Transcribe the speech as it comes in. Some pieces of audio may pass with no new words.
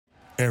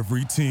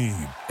Every team,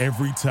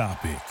 every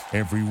topic,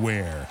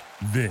 everywhere.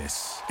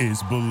 This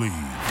is Believe.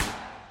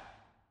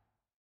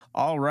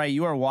 All right,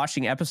 you are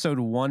watching episode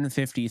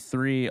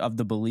 153 of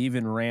the Believe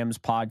in Rams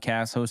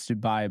podcast, hosted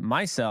by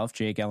myself,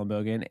 Jake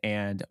Ellenbogen,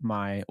 and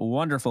my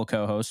wonderful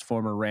co-host,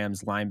 former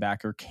Rams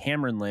linebacker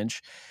Cameron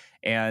Lynch.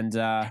 And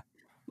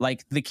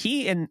like the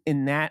key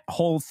in that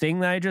whole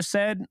thing that I just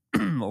said,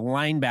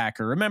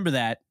 linebacker. Remember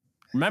that.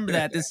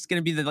 This is going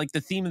to be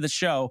the theme of the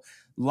show,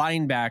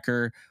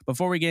 linebacker.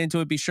 Before we get into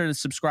it, be sure to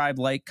subscribe,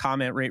 like,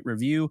 comment, rate,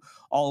 review,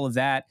 all of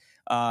that.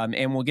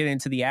 And we'll get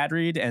into the ad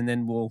read, and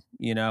then we'll,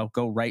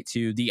 go right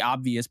to the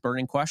obvious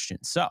burning question.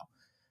 So,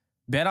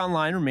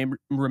 BetOnline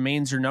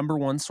remains your number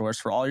one source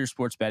for all your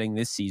sports betting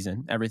this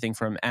season. Everything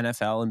from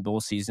NFL and bowl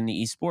season to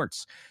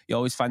esports. You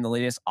always find the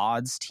latest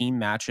odds, team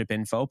matchup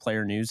info,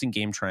 player news, and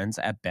game trends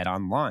at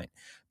BetOnline.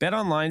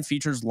 BetOnline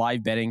features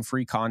live betting,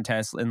 free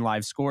contests, and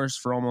live scores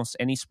for almost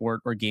any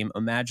sport or game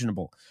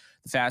imaginable.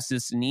 The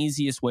fastest and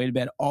easiest way to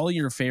bet all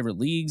your favorite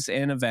leagues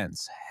and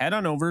events. Head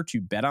on over to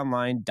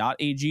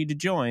betonline.ag to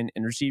join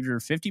and receive your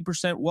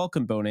 50%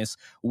 welcome bonus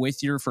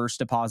with your first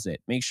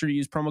deposit. Make sure to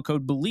use promo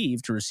code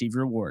BELIEVE to receive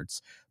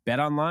rewards.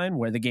 BetOnline,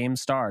 where the game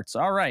starts.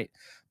 All right.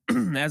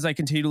 As I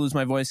continue to lose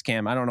my voice,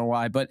 Cam, I don't know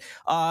why, but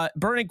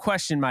burning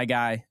question, my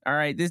guy. All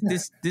right,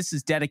 this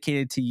is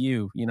dedicated to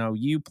you.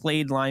 You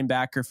played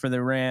linebacker for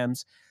the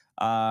Rams.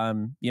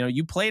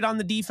 You played on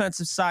the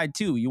defensive side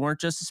too. You weren't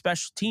just a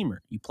special teamer.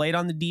 You played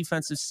on the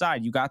defensive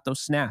side. You got those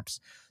snaps.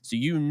 So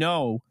you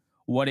know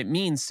what it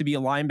means to be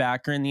a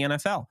linebacker in the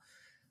NFL.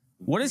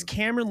 What does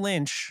Cameron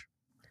Lynch,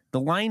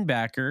 the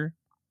linebacker,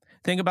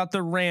 think about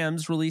the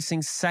Rams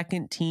releasing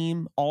second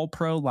team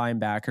All-Pro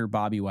linebacker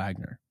Bobby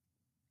Wagner?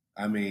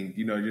 I mean,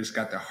 you just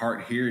got the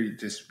heart here. It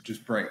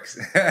just breaks.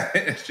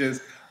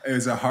 It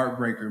was a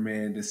heartbreaker,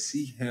 man, to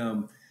see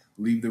him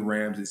leave the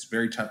Rams. It's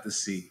very tough to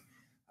see.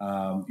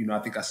 I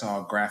think I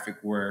saw a graphic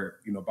where,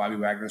 Bobby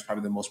Wagner is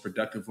probably the most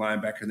productive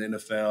linebacker in the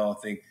NFL. I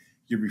think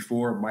year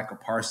before, Michael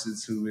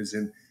Parsons, who is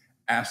an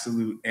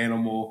absolute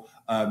animal.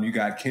 You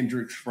got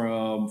Kendricks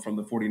from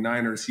the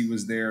 49ers. He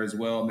was there as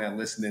well. Man,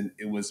 listening,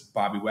 it was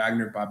Bobby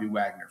Wagner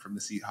from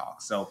the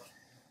Seahawks. So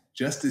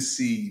just to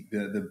see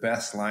the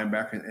best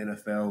linebacker in the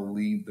NFL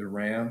leave the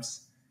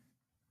Rams,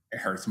 it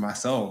hurts my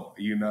soul.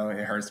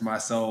 It hurts my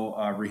soul.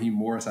 Raheem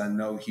Morris, I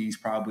know he's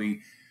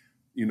probably –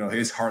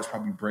 his heart's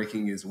probably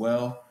breaking as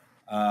well.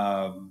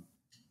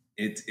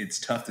 It's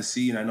tough to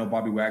see, and I know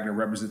Bobby Wagner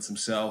represents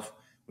himself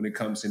when it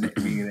comes to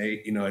being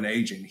an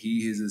agent.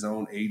 He is his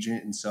own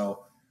agent, and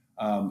so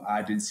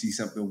I did see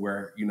something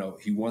where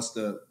he wants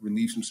to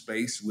relieve some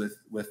space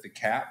with the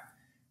cap,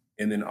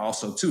 and then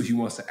also too he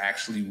wants to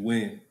actually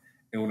win.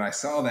 And when I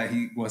saw that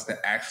he wants to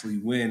actually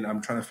win,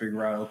 I'm trying to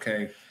figure out,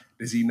 okay,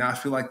 does he not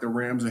feel like the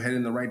Rams are heading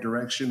in the right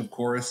direction? Of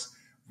course.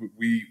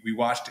 We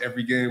watched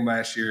every game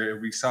last year,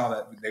 and we saw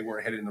that they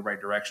weren't headed in the right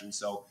direction.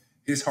 So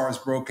his heart's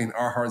broken,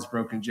 our heart's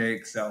broken,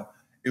 Jake. So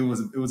it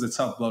was a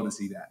tough blow to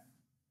see that.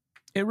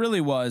 It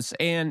really was.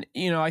 And,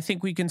 I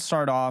think we can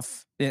start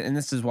off, and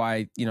this is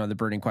why, the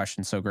burning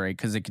question is so great,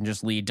 because it can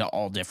just lead to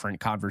all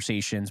different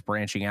conversations,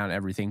 branching out and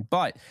everything.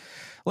 But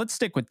let's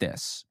stick with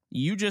this.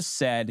 You just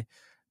said,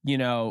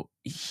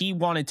 he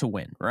wanted to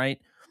win, right?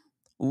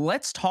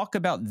 Let's talk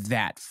about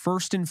that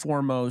first and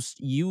foremost.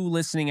 You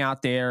listening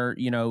out there,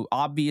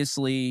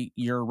 obviously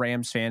you're a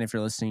Rams fan if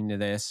you're listening to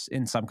this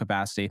in some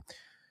capacity.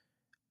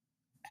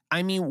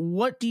 I mean,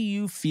 what do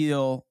you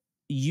feel,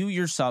 you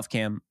yourself,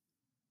 Cam,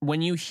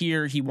 when you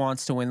hear he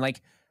wants to win?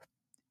 Like,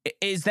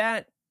 is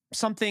that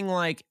something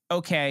like,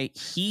 okay,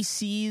 he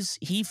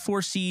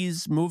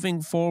foresees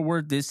moving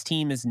forward, this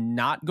team is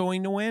not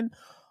going to win?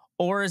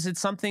 Or is it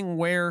something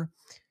where,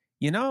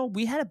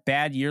 we had a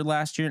bad year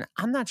last year, and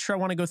I'm not sure I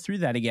want to go through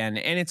that again.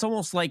 And it's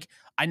almost like,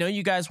 I know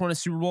you guys won a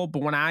Super Bowl,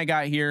 but when I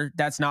got here,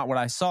 that's not what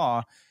I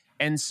saw.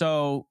 And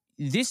so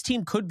this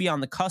team could be on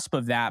the cusp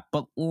of that,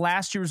 but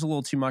last year was a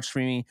little too much for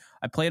me.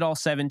 I played all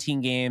 17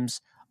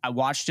 games. I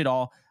watched it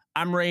all.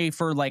 I'm ready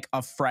for like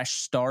a fresh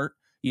start,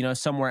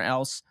 somewhere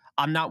else.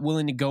 I'm not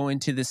willing to go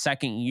into the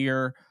second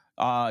year,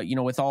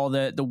 with all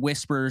the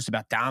whispers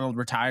about Donald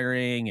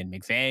retiring and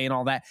McVay and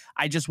all that.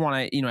 I just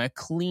want a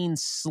clean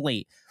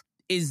slate.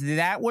 Is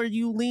that where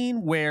you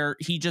lean, where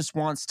he just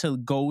wants to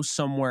go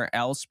somewhere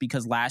else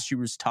because last year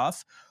was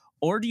tough?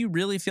 Or do you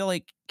really feel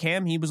like,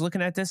 Cam, he was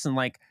looking at this and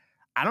like,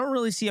 I don't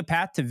really see a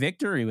path to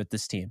victory with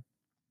this team?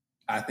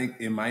 I think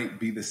it might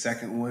be the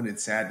second one.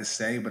 It's sad to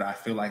say, but I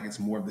feel like it's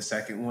more of the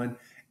second one.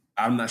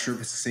 I'm not sure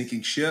if it's a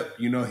sinking ship.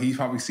 He's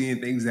probably seeing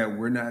things that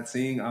we're not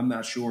seeing. I'm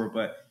not sure.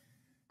 But,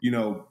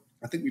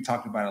 I think we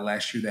talked about it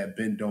last year, that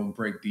bend don't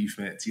break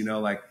defense.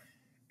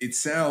 It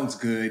sounds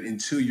good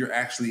until you're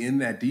actually in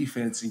that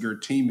defense and your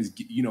team is,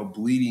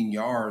 bleeding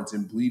yards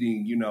and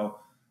bleeding,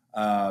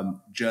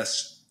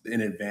 just an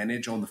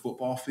advantage on the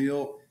football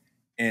field.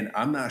 And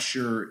I'm not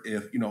sure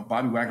if,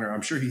 Bobby Wagner,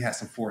 I'm sure he has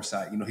some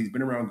foresight. He's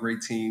been around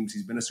great teams.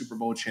 He's been a Super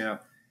Bowl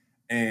champ.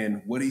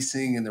 And what he's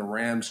seeing in the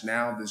Rams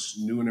now, this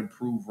new and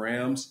improved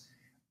Rams,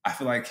 I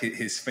feel like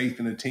his faith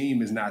in the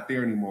team is not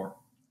there anymore.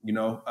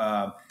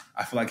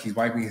 I feel like he's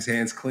wiping his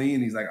hands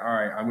clean. He's like, all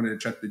right, I'm going to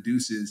chuck the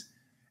deuces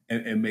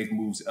and make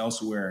moves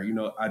elsewhere.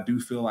 I do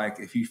feel like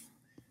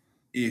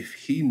if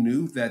he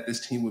knew that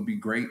this team would be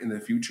great in the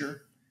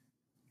future,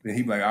 then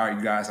he'd be like, all right,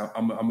 you guys,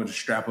 I'm going to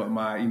strap up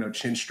my,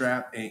 chin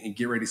strap and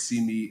get ready to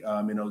see me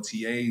in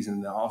OTAs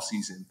in the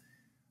offseason.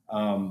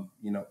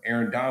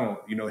 Aaron Donald,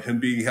 him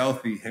being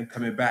healthy, him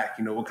coming back,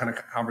 what kind of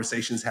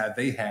conversations have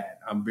they had?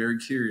 I'm very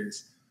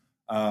curious.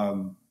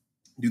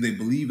 Do they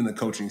believe in the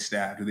coaching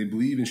staff? Do they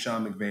believe in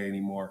Sean McVay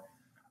anymore?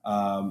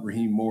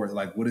 Raheem Morris,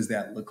 like, what does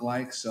that look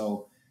like?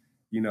 So,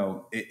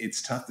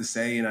 it's tough to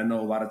say. And I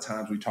know a lot of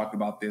times we talk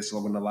about this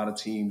when a lot of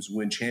teams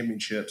win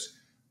championships,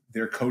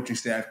 their coaching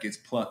staff gets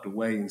plucked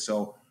away. And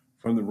so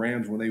from the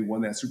Rams, when they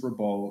won that Super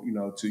Bowl,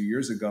 2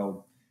 years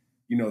ago,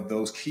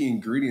 those key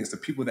ingredients, the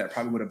people that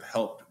probably would have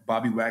helped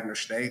Bobby Wagner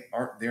stay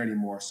aren't there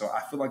anymore. So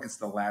I feel like it's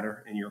the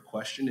latter in your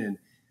question. And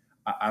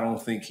I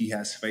don't think he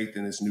has faith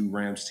in this new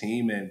Rams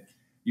team. And,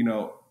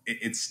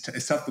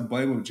 it's tough to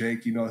blame him,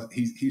 Jake.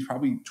 He's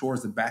probably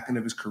towards the back end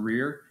of his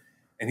career.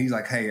 And he's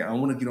like, hey, I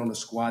want to get on a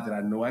squad that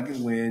I know I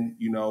can win,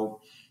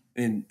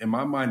 And in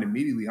my mind,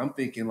 immediately, I'm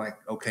thinking like,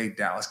 okay,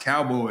 Dallas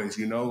Cowboys,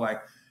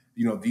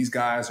 these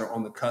guys are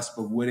on the cusp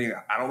of winning.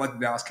 I don't like the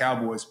Dallas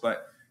Cowboys,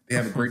 but they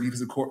have a great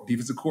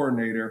defensive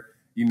coordinator,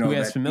 who he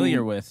has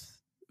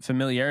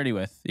familiarity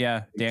with.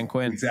 Yeah. Dan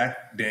Quinn.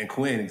 Exactly. Dan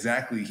Quinn.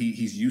 Exactly.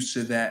 He's used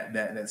to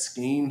that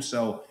scheme.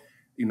 So,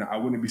 I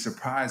wouldn't be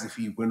surprised if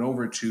he went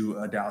over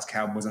to Dallas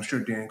Cowboys. I'm sure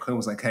Dan Quinn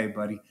was like, hey,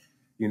 buddy,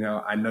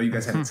 I know you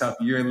guys had a tough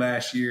year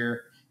last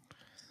year.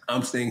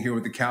 I'm staying here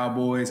with the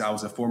Cowboys. I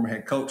was a former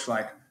head coach.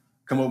 Like,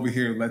 come over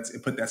here. Let's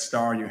put that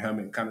star on your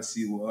helmet and kind of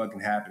see what can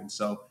happen.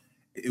 So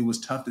it was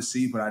tough to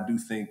see, but I do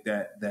think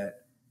that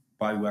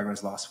Bobby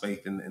Wagner's lost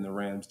faith in the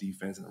Rams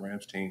defense and the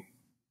Rams team.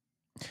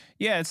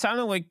 Yeah, it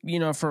sounded like,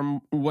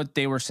 from what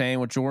they were saying,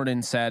 what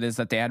Jordan said is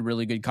that they had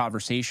really good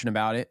conversation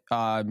about it.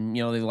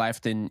 They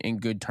left in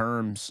good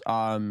terms.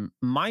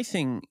 My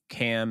thing,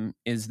 Cam,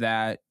 is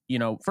that,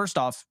 first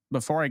off,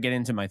 before I get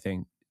into my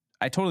thing,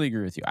 I totally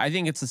agree with you. I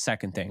think it's the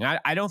second thing.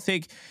 I don't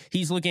think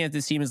he's looking at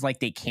this team as like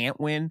they can't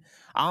win.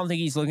 I don't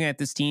think he's looking at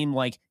this team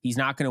like he's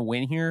not going to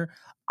win here.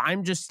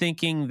 I'm just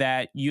thinking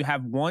that you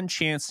have one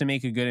chance to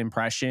make a good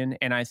impression.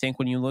 And I think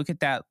when you look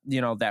at that,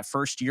 that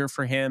first year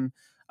for him,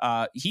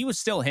 he was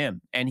still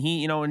him. And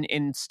he,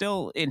 and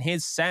still in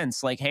his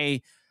sense, like,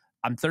 hey,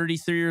 I'm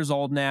 33 years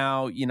old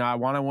now. I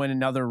want to win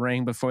another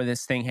ring before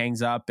this thing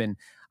hangs up. And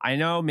I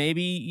know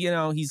maybe,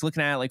 he's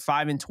looking at like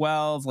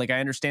 5-12. Like, I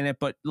understand it,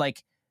 but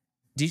like,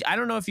 I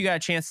don't know if you got a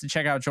chance to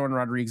check out Jordan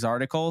Rodriguez's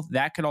article.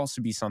 That could also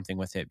be something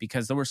with it,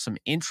 because there were some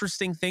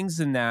interesting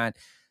things in that,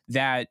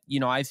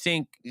 I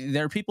think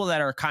there are people that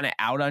are kind of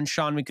out on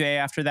Sean McVay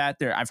after that.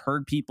 I've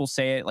heard people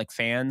say it, like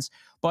fans,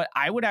 but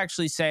I would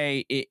actually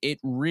say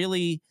it's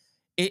really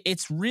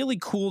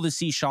cool to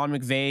see Sean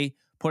McVay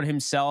put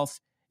himself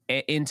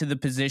into the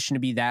position to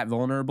be that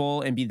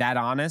vulnerable and be that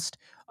honest.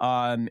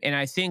 And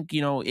I think,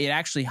 it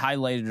actually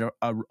highlighted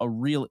a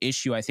real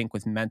issue, I think,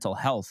 with mental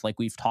health, like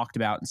we've talked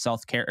about, and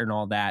self-care and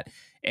all that,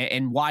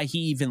 and why he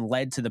even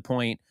led to the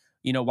point,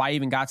 why he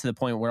even got to the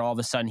point where all of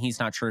a sudden he's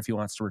not sure if he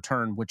wants to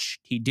return, which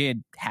he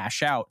did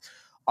hash out.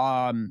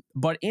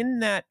 But in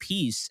that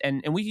piece,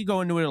 and we could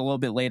go into it a little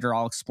bit later,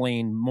 I'll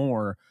explain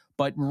more.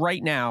 But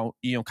right now,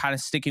 kind of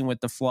sticking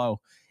with the flow,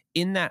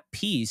 in that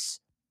piece,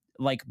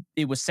 like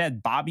it was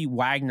said, Bobby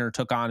Wagner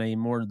took on a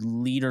more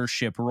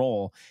leadership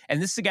role.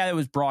 And this is a guy that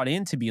was brought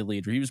in to be a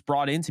leader. He was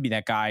brought in to be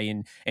that guy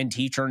and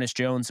teach Ernest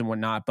Jones and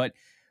whatnot. But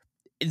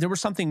there was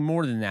something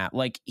more than that.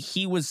 Like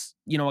he was,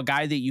 a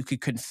guy that you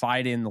could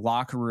confide in the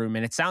locker room.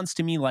 And it sounds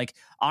to me like,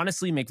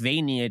 honestly,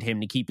 McVay needed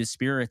him to keep his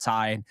spirits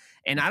high.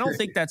 And I don't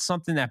think that's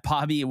something that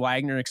Bobby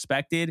Wagner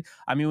expected.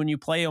 I mean, when you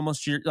play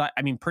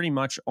pretty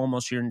much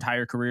almost your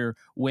entire career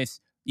with,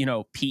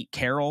 Pete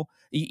Carroll,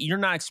 you're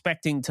not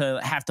expecting to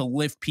have to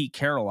lift Pete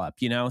Carroll up,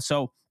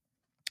 So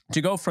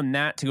to go from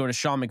that to go to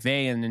Sean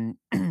McVay and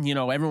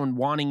everyone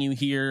wanting you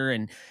here,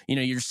 and,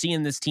 you're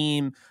seeing this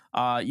team,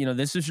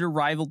 this is your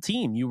rival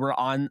team. You were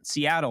on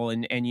Seattle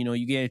and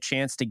you get a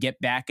chance to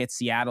get back at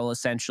Seattle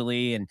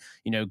essentially and,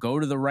 go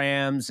to the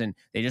Rams, and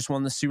they just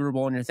won the Super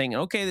Bowl, and you're thinking,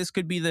 okay, this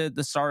could be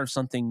the start of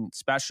something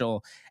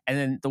special. And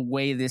then the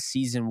way this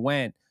season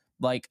went,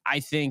 like, I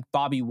think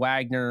Bobby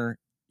Wagner,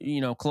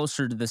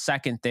 closer to the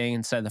second thing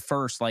instead of the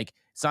first, like,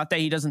 it's not that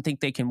he doesn't think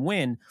they can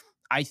win.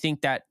 I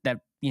think that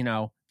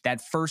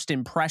first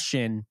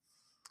impression,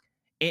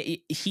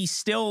 he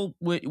still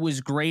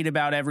was great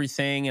about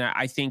everything. And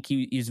I think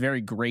he's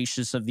very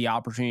gracious of the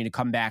opportunity to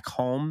come back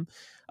home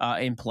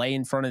and play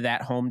in front of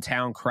that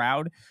hometown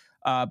crowd.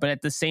 But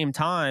at the same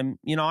time,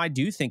 I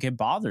do think it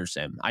bothers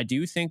him. I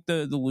do think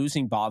the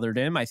losing bothered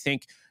him. I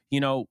think,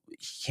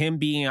 him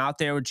being out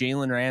there with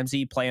Jalen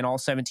Ramsey, playing all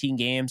 17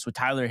 games with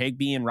Tyler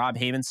Higbee and Rob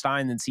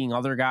Havenstein, and seeing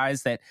other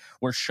guys that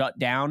were shut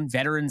down,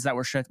 veterans that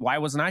were shut. Why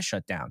wasn't I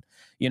shut down?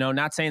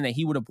 Not saying that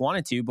he would have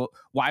wanted to, but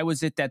why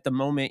was it that the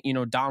moment,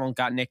 Donald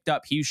got nicked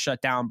up, he was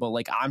shut down, but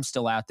like I'm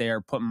still out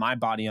there putting my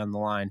body on the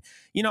line?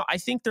 I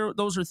think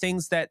those are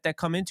things that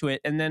come into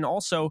it. And then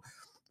also,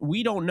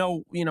 we don't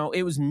know,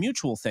 it was a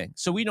mutual thing.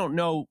 So we don't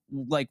know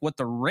like what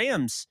the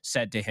Rams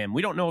said to him.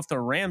 We don't know if the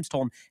Rams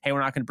told him, hey,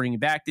 we're not going to bring you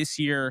back this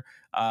year.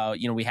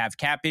 We have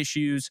cap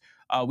issues.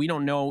 We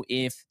don't know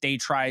if they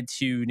tried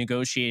to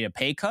negotiate a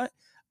pay cut.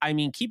 I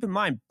mean, keep in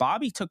mind,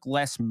 Bobby took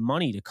less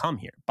money to come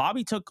here.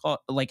 Bobby took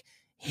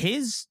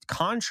his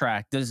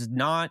contract does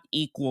not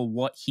equal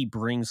what he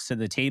brings to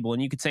the table.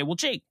 And you could say, well,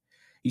 Jake,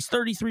 he's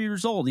 33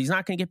 years old. He's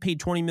not going to get paid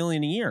 $20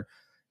 million a year.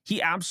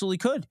 He absolutely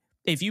could.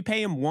 If you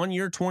pay him 1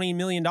 year, $20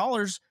 million,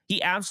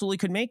 he absolutely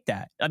could make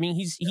that. I mean,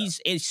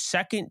 he's a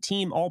second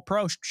team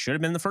All-Pro. Should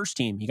have been the first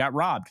team. He got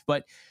robbed.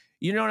 But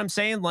you know what I'm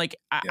saying? Like,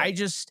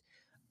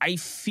 I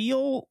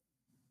feel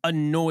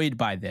annoyed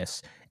by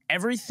this.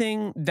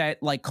 Everything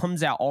that like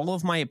comes out, all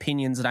of my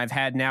opinions that I've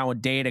had now a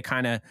day to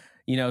kind of,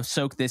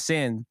 soak this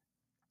in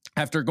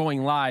after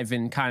going live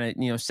and kind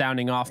of,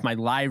 sounding off my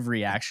live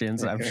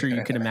reactions. I'm sure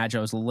you can imagine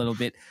I was a little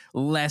bit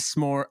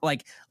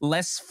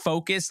less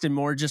focused and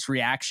more just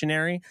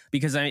reactionary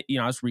because I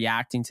was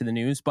reacting to the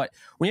news. But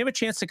when you have a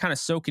chance to kind of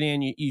soak it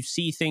in, you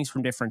see things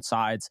from different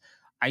sides.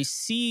 I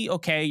see,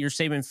 okay, you're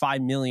saving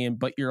 $5 million,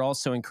 but you're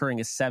also incurring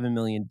a $7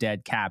 million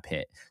dead cap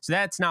hit. So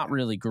that's not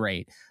really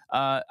great.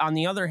 On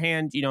the other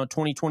hand,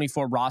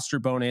 2024 roster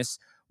bonus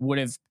would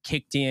have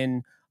kicked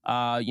in,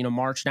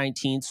 March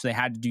 19th. So they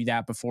had to do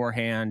that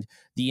beforehand.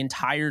 The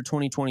entire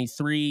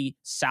 2023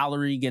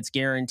 salary gets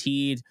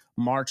guaranteed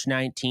March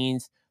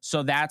 19th.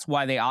 So that's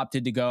why they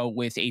opted to go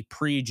with a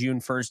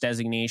pre-June 1st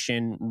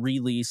designation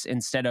release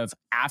instead of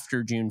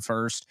after June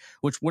 1st,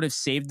 which would have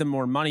saved them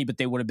more money, but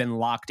they would have been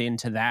locked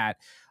into that.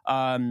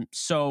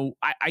 So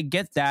I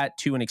get that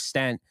to an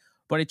extent,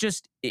 but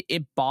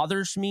it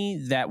bothers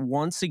me that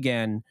once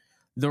again,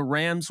 the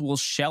Rams will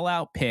shell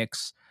out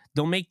picks.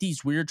 They'll make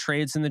these weird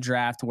trades in the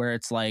draft where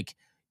it's like,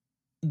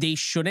 they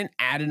shouldn't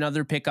add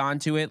another pick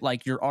onto it.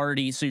 Like you're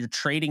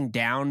trading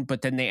down,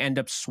 but then they end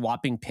up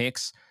swapping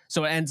picks.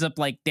 So it ends up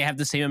like they have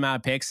the same amount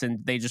of picks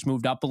and they just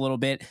moved up a little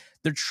bit.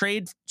 Their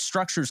trade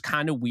structure is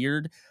kind of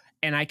weird.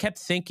 And I kept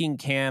thinking,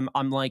 Cam,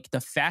 I'm like,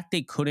 the fact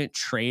they couldn't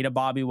trade a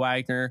Bobby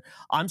Wagner,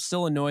 I'm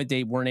still annoyed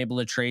they weren't able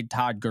to trade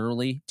Todd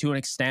Gurley to an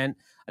extent.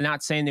 I'm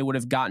not saying they would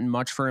have gotten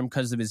much for him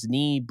because of his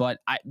knee, but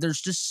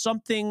there's just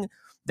something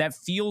that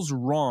feels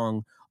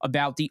wrong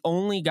about the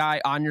only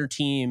guy on your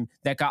team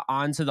that got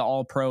onto the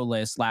All-Pro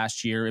list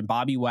last year, and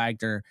Bobby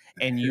Wagner,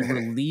 and you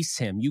release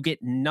him. You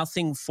get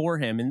nothing for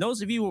him. And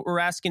those of you who were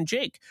asking,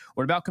 Jake,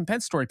 what about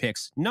compensatory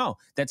picks? No,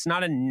 that's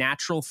not a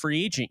natural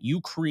free agent. You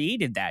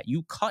created that.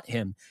 You cut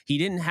him. He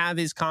didn't have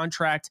his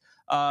contract,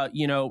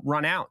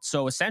 run out.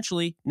 So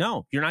essentially,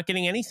 no, you're not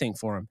getting anything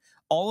for him.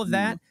 All of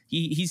that,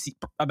 he's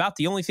about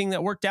the only thing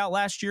that worked out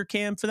last year,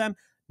 Cam, for them.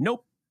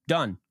 Nope.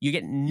 Done. You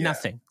get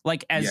nothing.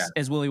 Like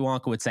as Willy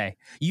Wonka would say,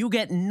 you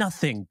get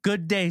nothing.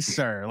 Good day,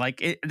 sir.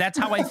 Like that's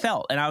how I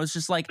felt, and I was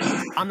just like,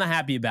 I'm not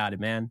happy about it,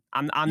 man.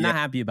 I'm not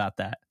happy about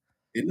that.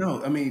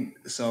 No, I mean,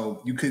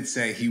 so you could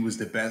say he was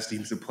the best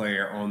defensive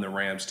player on the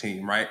Rams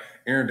team, right?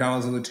 Aaron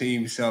Donald's on the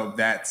team, so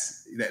that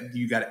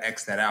you got to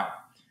X that out.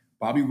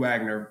 Bobby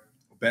Wagner,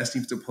 best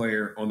defensive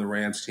player on the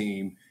Rams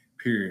team.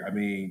 Period. I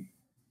mean,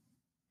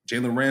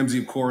 Jalen Ramsey,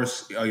 of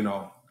course,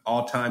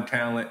 all-time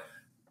talent.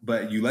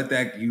 But you let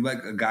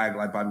a guy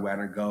like Bobby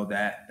Wagner go.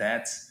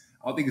 That's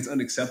I don't think it's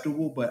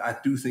unacceptable, but I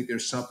do think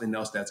there's something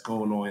else that's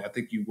going on. I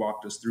think you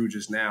walked us through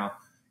just now,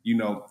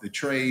 the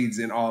trades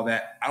and all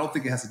that. I don't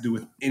think it has to do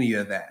with any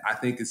of that. I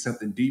think it's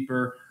something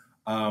deeper,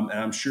 and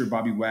I'm sure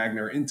Bobby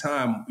Wagner, in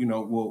time,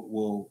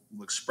 will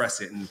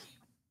express it. And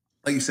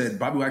like you said,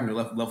 Bobby Wagner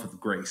left with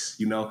grace.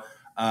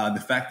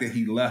 The fact that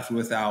he left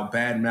without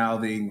bad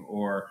mouthing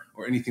or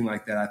anything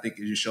like that, I think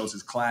it just shows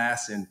his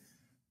class. And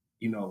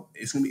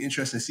it's going to be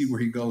interesting to see where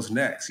he goes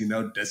next.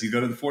 Does he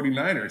go to the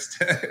 49ers?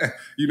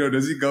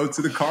 Does he go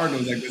to the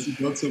Cardinals? Like, does he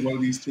go to one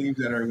of these teams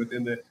that are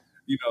within the,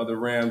 the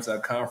Rams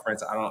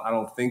conference? I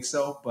don't think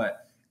so,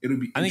 but it'll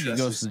be interesting. I think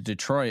he goes to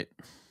Detroit.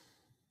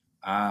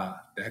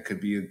 That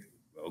could be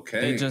okay.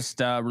 They just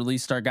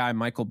released our guy,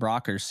 Michael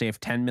Brockers,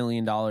 saved $10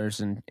 million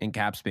in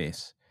cap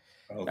space.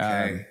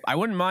 Okay. I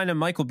wouldn't mind a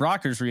Michael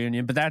Brockers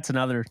reunion, but that's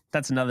another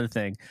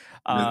thing.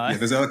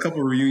 There's a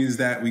couple of reunions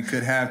that we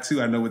could have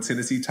too. I know with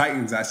Tennessee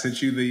Titans, I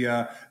sent you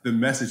the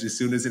message as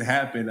soon as it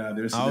happened.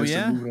 There's some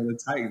movement on the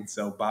Titans.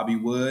 So Bobby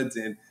Woods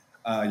and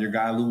your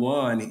guy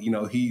Luan,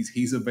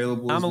 he's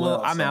available.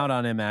 I'm out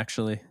on him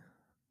actually.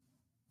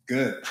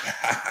 Good,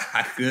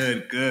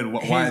 good.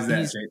 Why is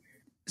that, Jake?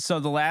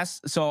 So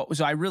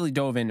I really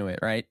dove into it,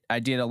 right? I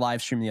did a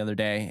live stream the other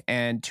day,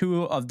 and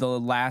 2 of the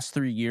last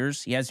 3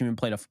 years, he hasn't even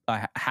played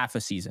a half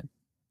a season.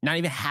 Not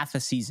even half a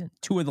season.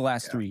 2 of the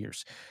last 3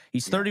 years.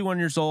 He's 31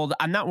 years old.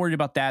 I'm not worried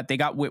about that. They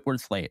got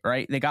Whitworth late,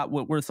 right? They got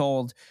Whitworth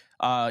old.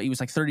 He was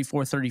like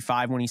 34,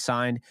 35 when he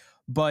signed.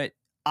 But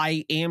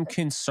I am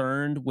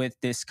concerned with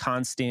this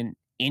constant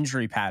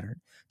injury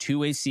pattern. 2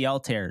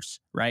 ACL tears,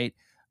 right?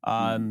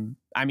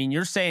 I mean,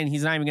 you're saying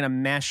he's not even going to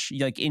mesh.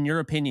 Like, in your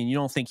opinion, you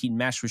don't think he'd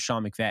mesh with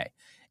Sean McVay.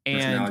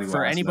 And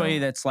for anybody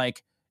that's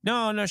like,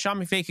 no, Sean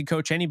McVay could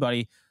coach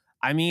anybody.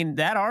 I mean,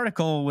 that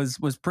article was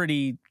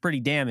pretty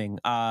damning.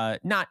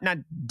 Not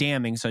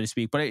damning, so to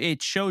speak, but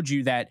it showed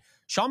you that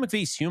Sean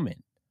McVay's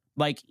human.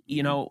 Like,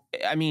 you know,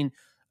 I mean,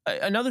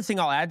 another thing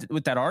I'll add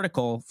with that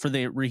article for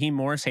the Raheem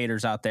Morris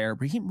haters out there,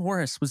 Raheem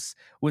Morris was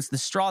the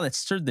straw that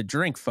stirred the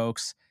drink,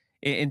 folks.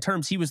 In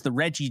terms, he was the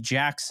Reggie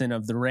Jackson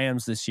of the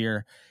Rams this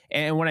year.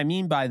 And what I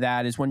mean by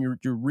that is when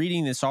you're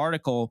reading this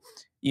article,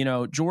 you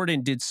know,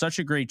 Jordan did such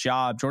a great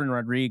job. Jordan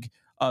Rodriguez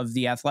of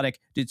The Athletic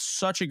did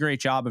such a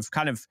great job of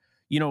kind of,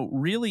 you know,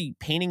 really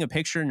painting a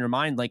picture in your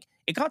mind. Like,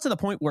 it got to the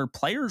point where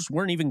players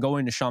weren't even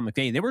going to Sean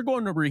McVay. They were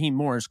going to Raheem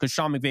Morris because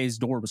Sean McVay's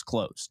door was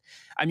closed.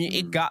 I mean,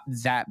 it got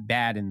that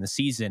bad in the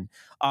season.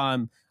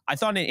 I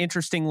thought an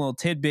interesting little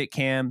tidbit,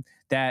 Cam,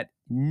 that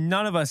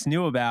none of us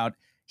knew about.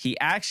 He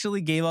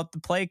actually gave up the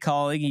play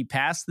calling. He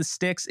passed the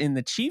sticks in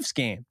the Chiefs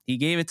game. He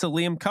gave it to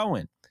Liam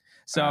Cohen.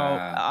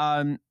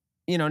 So,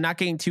 you know, not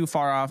getting too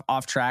far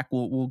off track.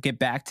 We'll get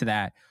back to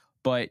that.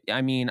 But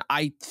I mean,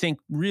 I think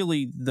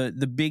really the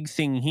big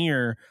thing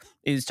here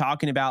is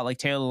talking about like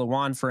Taylor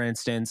Lewan, for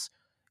instance,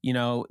 you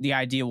know, the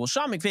idea, well,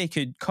 Sean McVay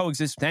could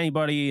coexist with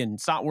anybody and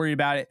it's not worried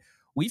about it.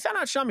 We found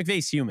out Sean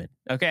McVay's human.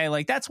 Okay.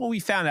 Like, that's what we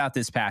found out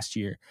this past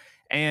year.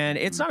 And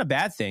it's not a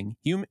bad thing.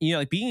 You know,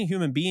 like, being a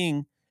human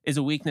being is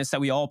a weakness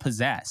that we all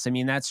possess. I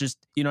mean, that's just,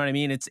 you know what I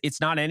mean?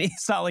 It's not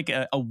like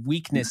a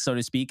weakness, so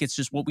to speak. It's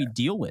just what we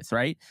deal with.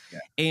 Right. Yeah.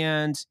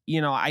 And, you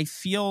know, I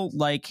feel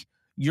like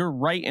you're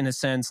right in a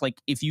sense.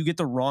 Like, if you get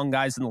the wrong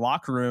guys in the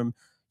locker room,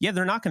 yeah,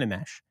 they're not going to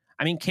mesh.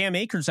 I mean, Cam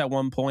Akers at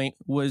one point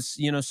was,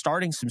 you know,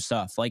 starting some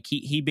stuff. Like,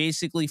 he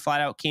basically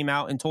flat out came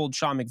out and told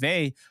Sean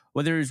McVay,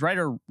 whether he was right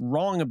or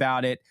wrong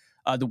about it,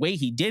 the way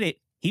he did it,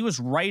 he was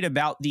right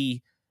about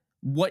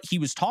what he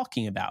was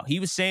talking about. He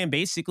was saying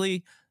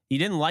basically he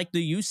didn't like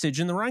the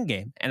usage in the run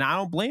game. And I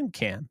don't blame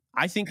Cam.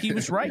 I think he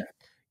was right.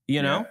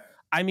 You know,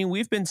 I mean,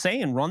 we've been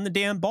saying run the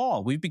damn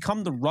ball. We've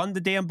become the Run the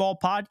Damn Ball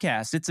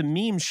podcast. It's a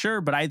meme, sure,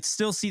 but I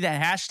still see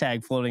that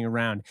hashtag floating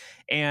around.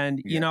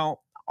 And, you know,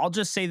 I'll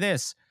just say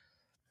this.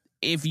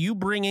 If you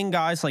bring in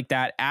guys like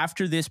that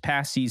after this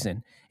past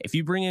season, if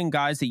you bring in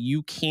guys that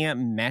you can't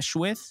mesh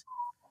with,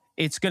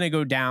 it's going to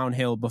go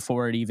downhill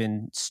before it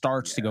even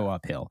starts to go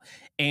uphill.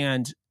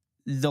 And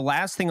the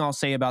last thing I'll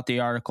say about the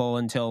article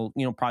until,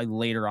 you know, probably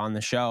later on the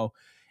show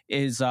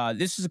is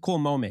this is a cool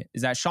moment,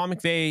 is that Sean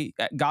McVay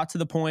got to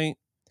the point,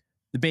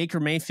 the Baker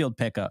Mayfield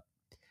pickup.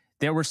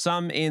 There were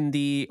some in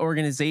the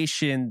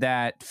organization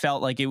that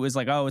felt like it was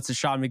like, oh, it's a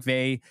Sean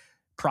McVay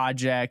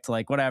project,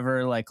 like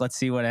whatever, like let's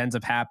see what ends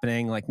up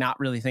happening, like not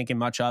really thinking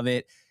much of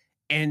it.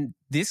 And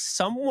this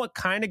somewhat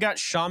kind of got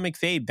Sean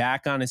McVay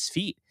back on his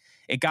feet.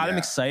 It got him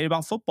excited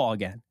about football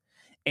again.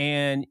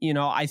 And, you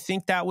know, I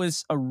think that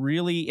was a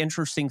really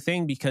interesting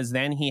thing because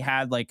then he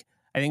had like,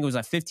 I think it was a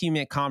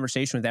 15-minute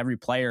conversation with every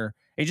player.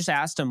 He just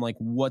asked them like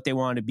what they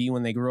wanted to be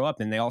when they grew up.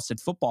 And they all said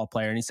football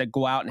player. And he said,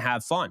 go out and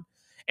have fun.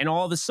 And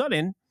all of a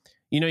sudden,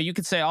 you know, you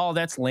could say, oh,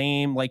 that's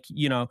lame. Like,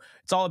 you know,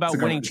 it's all about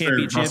winning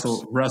championships.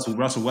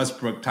 Russell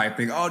Westbrook type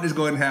thing. Oh, just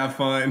go ahead and have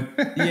fun.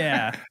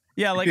 Yeah.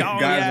 Yeah, like, oh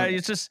yeah,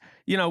 it's just,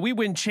 you know, we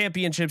win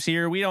championships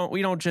here. We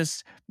don't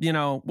just, you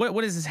know,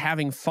 what is this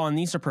having fun?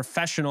 These are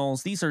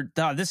professionals. This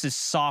is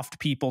soft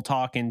people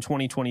talk in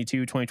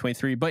 2022,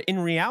 2023. But in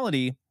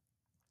reality,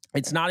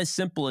 it's not as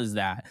simple as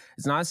that.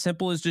 It's not as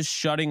simple as just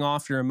shutting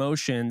off your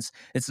emotions.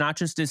 It's not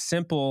just as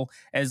simple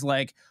as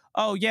like,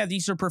 oh yeah,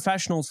 these are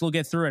professionals, they'll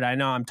get through it. I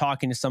know I'm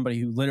talking to somebody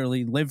who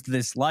literally lived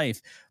this life,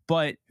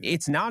 but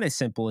it's not as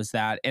simple as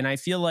that. And I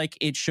feel like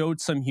it showed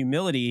some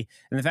humility,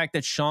 and the fact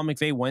that Sean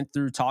McVay went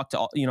through, talked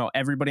to, you know,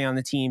 everybody on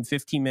the team,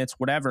 15 minutes,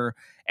 whatever.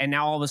 And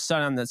now all of a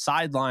sudden on the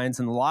sidelines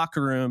in the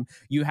locker room,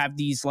 you have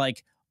these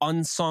like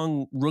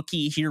unsung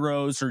rookie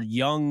heroes or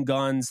young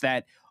guns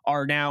that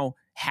are now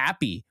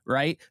happy,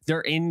 right?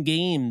 They're in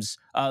games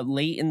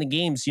late in the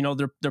games. You know,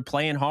 they're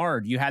playing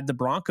hard. You had the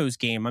Broncos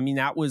game. I mean,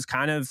 that was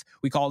kind of,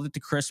 we called it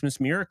the Christmas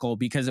miracle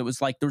because it was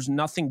like there's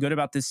nothing good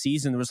about this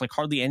season. There was like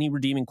hardly any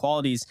redeeming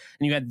qualities.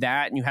 And you had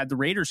that, and you had the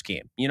Raiders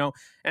game, you know?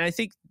 And I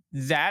think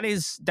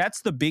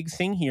that's the big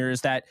thing here,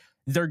 is that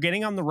they're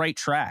getting on the right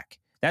track.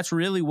 That's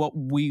really what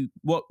we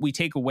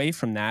take away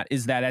from that,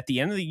 is that at the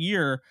end of the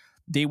year,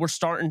 they were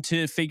starting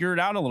to figure it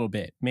out a little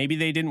bit. Maybe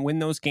they didn't win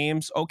those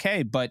games.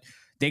 Okay. But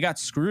they got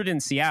screwed in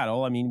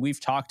Seattle. I mean, we've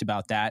talked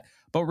about that.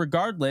 But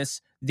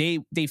regardless, they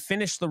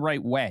finished the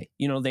right way.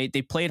 You know, they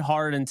played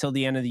hard until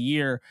the end of the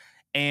year.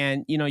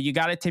 And, you know, you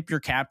got to tip your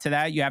cap to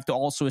that. You have to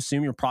also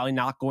assume you're probably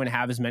not going to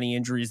have as many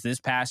injuries this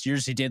past year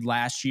as you did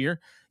last year.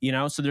 You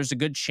know, so there's a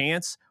good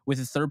chance with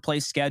a third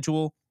place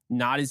schedule,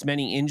 not as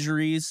many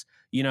injuries,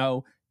 you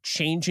know,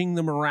 changing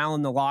the morale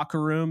in the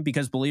locker room,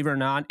 because believe it or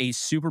not, a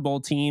Super Bowl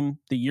team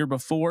the year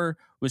before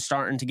was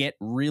starting to get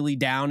really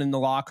down in the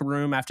locker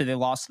room after they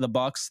lost to the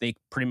Bucs. They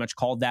pretty much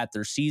called that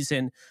their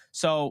season.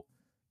 So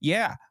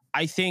yeah,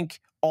 I think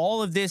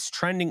all of this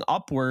trending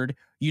upward,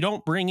 you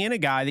don't bring in a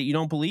guy that you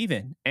don't believe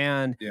in.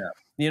 And,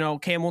 you know,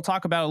 Cam, we'll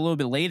talk about it a little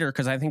bit later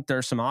because I think there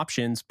are some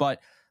options,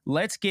 but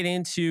let's get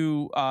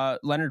into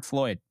Leonard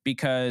Floyd,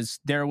 because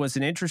there was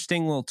an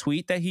interesting little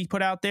tweet that he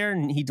put out there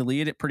and he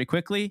deleted it pretty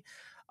quickly.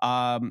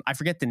 I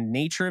forget the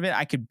nature of it.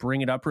 I could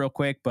bring it up real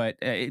quick, but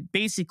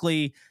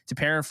basically, to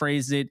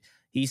paraphrase it,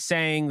 he's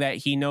saying that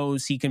he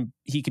knows he can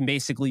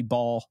basically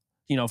ball,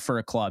 for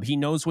a club. He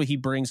knows what he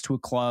brings to a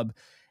club.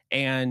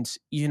 And,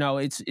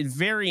 it's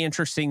very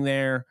interesting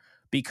there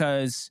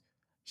because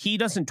he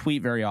doesn't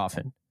tweet very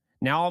often.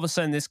 Now, all of a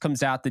sudden, this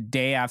comes out the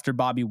day after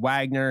Bobby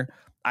Wagner.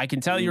 I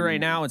can tell you right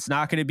now, it's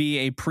not going to be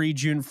a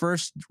pre-June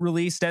 1st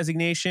release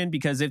designation,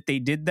 because if they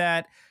did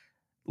that,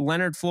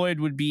 Leonard Floyd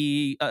would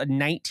be a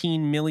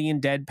 $19 million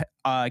dead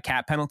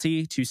cap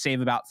penalty to save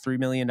about $3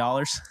 million.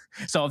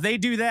 So if they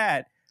do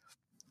that,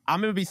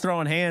 I'm going to be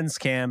throwing hands,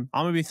 Cam.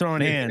 I'm going to be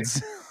throwing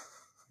hands.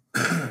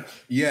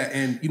 Yeah,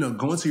 and,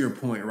 going to your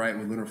point, right,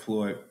 with Leonard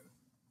Floyd,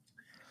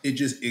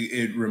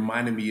 it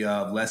reminded me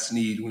of Les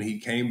Snead when he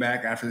came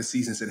back after the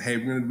season and said, hey,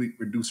 we're going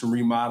to do some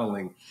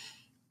remodeling.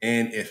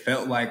 And it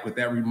felt like with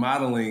that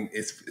remodeling,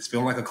 it's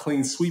feeling like a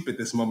clean sweep at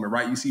this moment,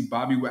 right? You see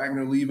Bobby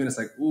Wagner leaving. It's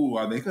like, ooh,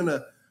 are they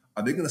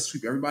gonna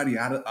sweep everybody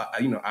out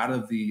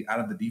of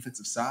the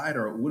defensive side,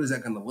 or what is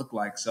that going to look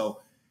like?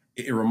 So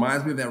it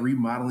reminds me of that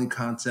remodeling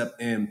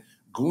concept, and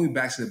going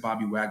back to the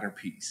Bobby Wagner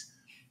piece,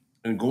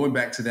 and going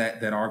back to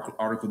that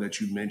article that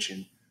you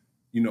mentioned.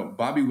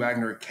 Bobby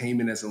Wagner came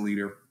in as a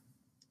leader.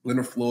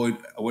 Leonard Floyd,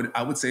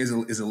 I would say,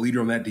 is a leader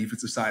on that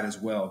defensive side as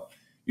well.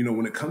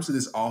 When it comes to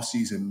this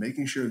offseason,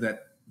 making sure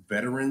that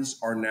veterans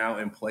are now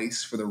in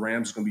place for the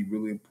Rams is going to be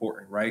really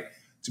important, right?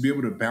 To be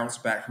able to bounce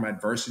back from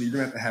adversity,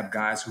 you're going to have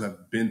guys who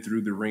have been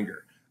through the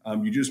ringer.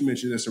 You just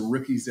mentioned there's some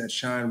rookies that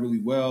shine really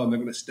well, and they're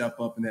going to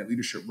step up in that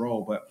leadership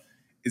role. But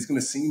it's going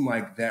to seem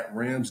like that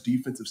Rams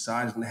defensive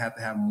side is going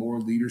to have more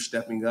leaders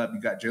stepping up.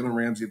 You got Jalen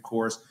Ramsey, of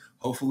course.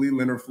 Hopefully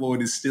Leonard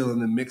Floyd is still in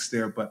the mix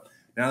there. But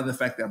now the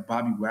fact that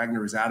Bobby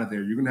Wagner is out of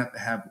there, you're going to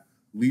have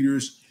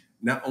leaders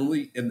not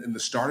only in the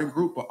starting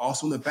group, but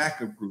also in the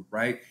backup group,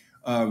 right?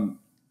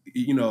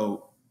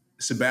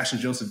 Sebastian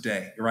Joseph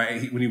Day,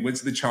 right? When he went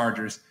to the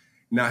Chargers,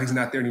 now he's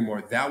not there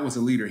anymore. That was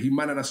a leader. He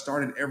might not have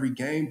started every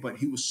game, but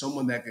he was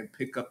someone that can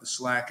pick up the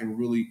slack and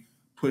really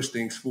push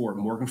things forward.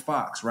 Morgan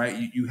Fox,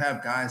 right? You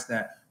have guys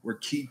that were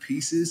key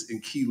pieces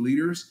and key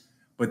leaders,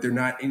 but they're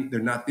not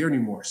there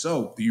anymore.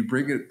 So do you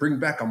bring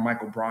back a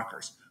Michael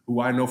Brockers, who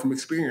I know from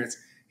experience,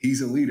 he's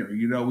a leader.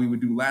 We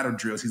would do ladder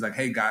drills. He's like,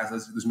 hey guys,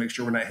 let's make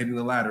sure we're not hitting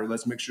the ladder.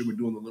 Let's make sure we're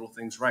doing the little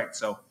things right.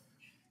 So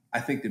I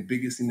think the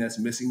biggest thing that's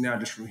missing now,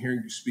 just from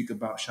hearing you speak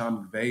about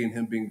Sean McVay and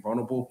him being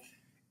vulnerable,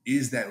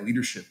 is that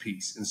leadership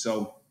piece. And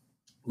so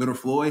Leonard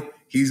Floyd,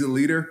 he's a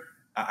leader.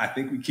 I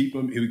think we keep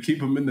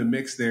him in the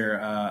mix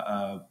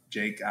there,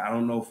 Jake. I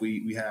don't know if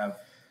we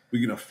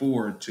can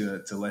afford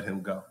to let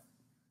him go.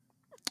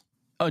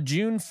 A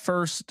June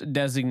 1st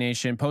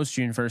designation, post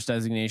June 1st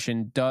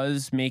designation,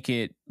 does make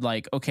it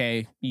like,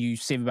 okay, you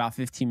save about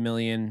 $15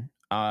 million.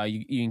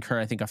 You incur,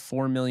 I think, a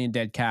 $4 million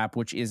dead cap,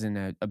 which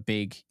isn't a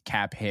big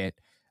cap hit.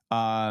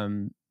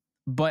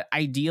 But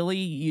ideally,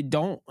 you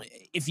don't.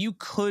 If you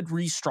could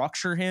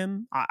restructure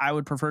him, I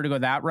would prefer to go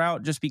that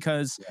route, just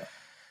because. Yeah.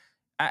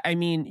 I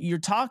mean, you're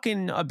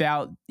talking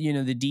about,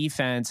 the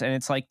defense, and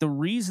it's like the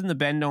reason the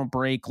bend don't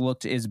break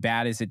looked as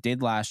bad as it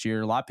did last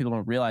year. A lot of people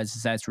don't realize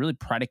is that it's really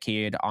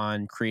predicated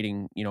on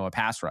creating, a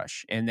pass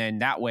rush. And then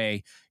that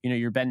way,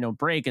 your bend don't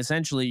break.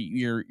 Essentially,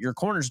 your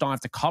corners don't have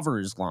to cover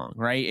as long,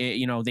 right?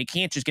 They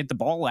can't just get the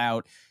ball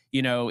out,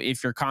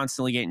 if you're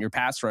constantly getting your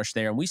pass rush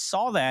there. And we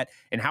saw that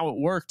and how it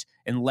worked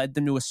and led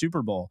them to a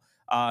Super Bowl.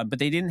 But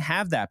they didn't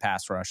have that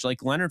pass rush.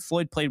 Like Leonard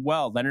Floyd played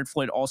well. Leonard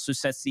Floyd also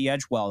sets the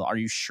edge well. Are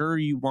you sure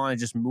you want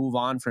to just move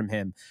on from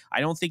him? I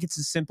don't think it's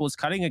as simple as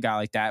cutting a guy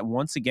like that.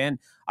 Once again,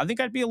 I think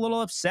I'd be a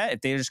little upset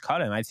if they just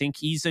cut him. I think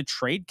he's a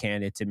trade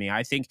candidate to me.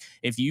 I think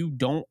if you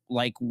don't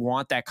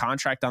want that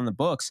contract on the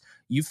books,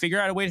 you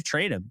figure out a way to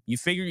trade him. You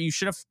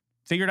should have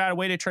figured out a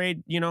way to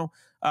trade,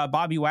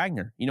 Bobby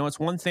Wagner. It's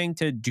one thing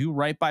to do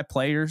right by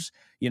players.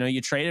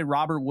 You traded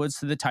Robert Woods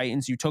to the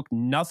Titans. You took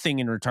nothing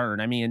in return.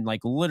 I mean,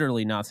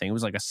 literally nothing. It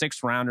was like a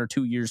 6th rounder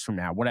 2 years from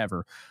now,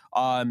 whatever.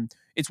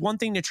 It's one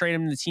thing to trade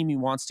him to the team he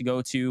wants to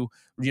go to.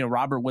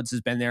 Robert Woods has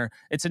been there.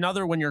 It's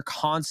another when you're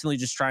constantly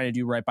just trying to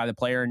do right by the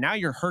player, and now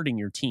you're hurting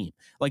your team.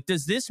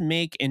 Does this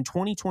make, in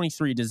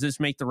 2023, does this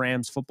make the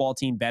Rams football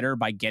team better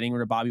by getting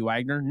rid of Bobby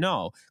Wagner?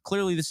 No.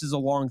 Clearly, this is a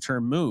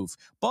long-term move.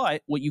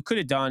 But what you could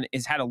have done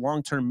is had a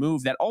long-term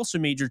move that also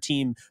made your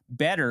team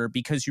better,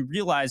 because you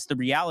realize the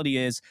reality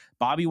is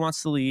Bobby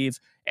wants to leave,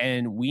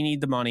 and we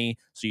need the money.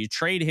 So you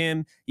trade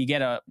him, you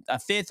get a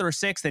 5th or a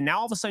 6th, and now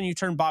all of a sudden you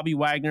turn Bobby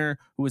Wagner,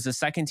 who was a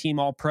second-team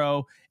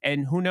All-Pro,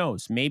 and who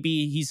knows,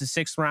 maybe he's a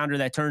 6th rounder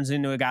that turns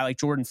into a guy like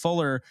Jordan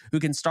Fuller who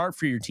can start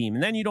for your team,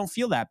 and then you don't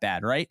feel that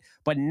bad, right?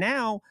 But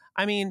now,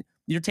 I mean,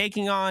 you're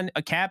taking on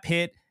a cap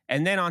hit,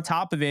 and then on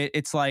top of it,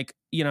 it's like,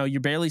 you're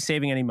barely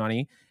saving any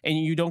money, and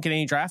you don't get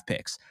any draft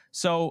picks.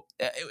 So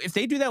if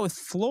they do that with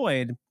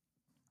Floyd,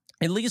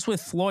 at least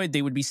with Floyd,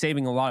 they would be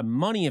saving a lot of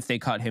money if they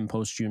cut him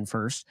post June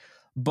 1st.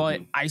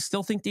 But I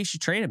still think they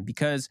should trade him,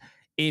 because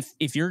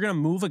if you're going to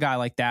move a guy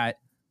like that,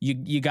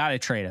 you got to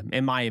trade him,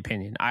 in my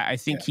opinion. I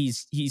think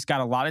he's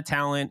got a lot of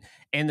talent.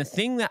 And the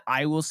thing that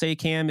I will say,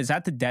 Cam, is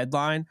at the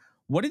deadline,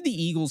 what did the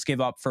Eagles give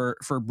up for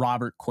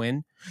Robert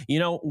Quinn? You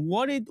know,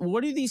 what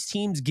do these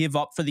teams give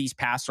up for these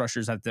pass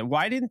rushers?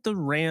 Why didn't the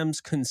Rams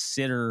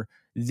consider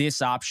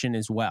this option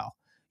as well?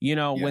 You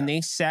know, when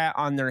they sat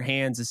on their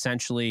hands,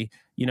 essentially,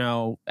 you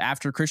know,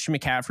 after Christian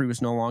McCaffrey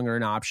was no longer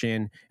an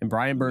option and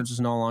Brian Burns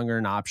was no longer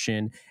an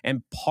option,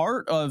 and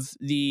part of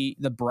the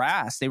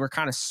brass, they were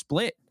kind of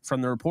split.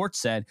 From the report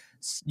said,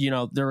 you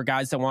know, there were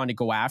guys that wanted to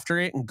go after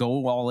it and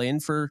go all in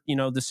for, you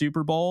know, the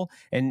Super Bowl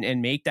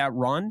and make that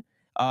run.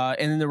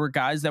 And then there were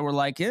guys that were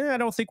like, I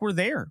don't think we're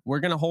there. We're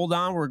going to hold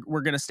on.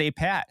 We're going to stay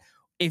pat.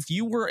 If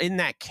you were in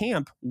that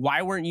camp,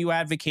 why weren't you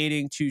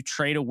advocating to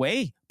trade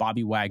away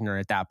Bobby Wagner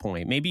at that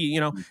point? Maybe, you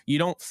know, you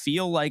don't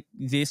feel like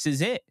this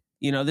is it.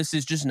 You know, this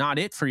is just not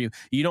it for you.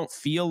 You don't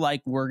feel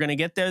like we're going to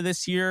get there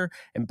this year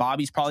and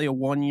Bobby's probably a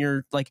 1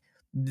 year. Like,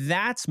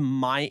 that's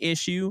my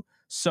issue.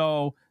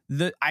 So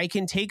I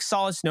can take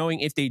solace knowing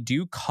if they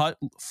do cut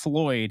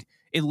Floyd,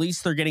 at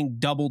least they're getting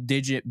double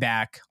digit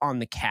back on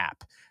the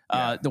cap.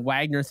 The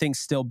Wagner thing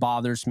still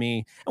bothers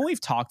me. And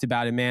we've talked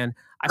about it, man.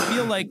 I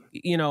feel like,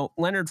 you know,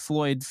 Leonard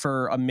Floyd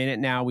for a minute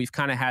now, we've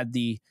kind of had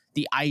the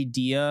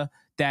idea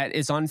that,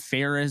 as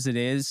unfair as it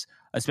is,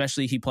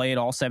 especially he played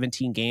all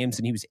 17 games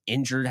and he was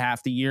injured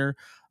half the year.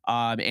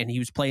 And he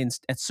was playing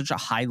at such a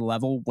high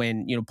level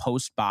when, you know,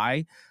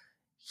 post-bye.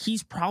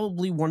 He's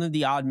probably one of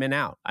the odd men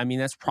out. I mean,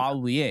 that's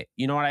probably it.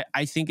 You know what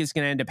I think is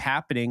going to end up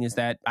happening is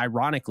that,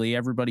 ironically,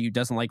 everybody who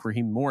doesn't like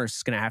Raheem Morris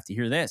is going to have to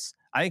hear this.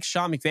 I think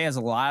Sean McVay has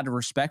a lot of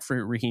respect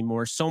for Raheem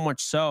Morris, so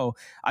much so,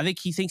 I think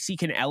he thinks he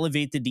can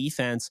elevate the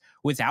defense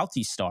without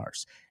these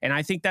stars. And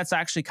I think that's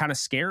actually kind of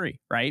scary,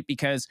 right?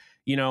 Because,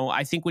 you know,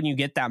 I think when you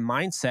get that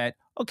mindset,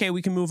 okay,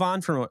 we can move on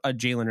from a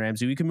Jalen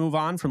Ramsey. We can move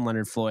on from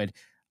Leonard Floyd.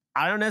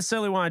 I don't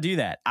necessarily want to do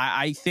that.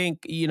 I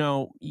think, you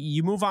know,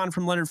 you move on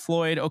from Leonard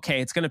Floyd. Okay,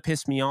 it's going to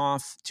piss me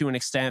off to an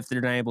extent if they're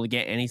not able to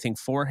get anything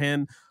for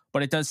him,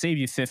 but it does save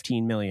you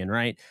 $15 million,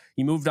 right?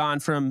 You moved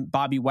on from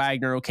Bobby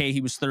Wagner. Okay,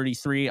 he was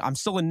 33. I'm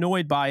still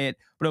annoyed by it,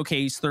 but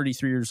okay, he's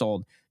 33 years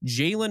old.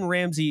 Jalen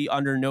Ramsey,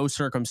 under no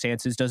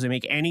circumstances, doesn't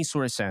make any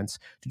sort of sense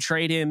to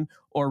trade him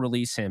or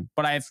release him.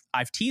 But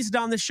I've teased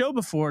on the show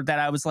before that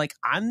I was like,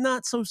 I'm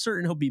not so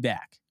certain he'll be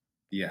back.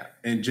 Yeah,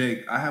 and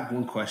Jake, I have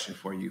one question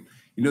for you.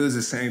 You know, there's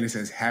a saying that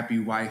says happy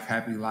wife,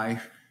 happy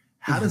life.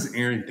 How does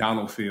Aaron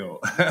Donald feel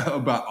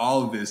about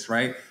all of this,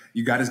 right?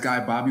 You got his guy,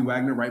 Bobby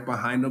Wagner, right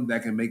behind him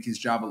that can make his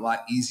job a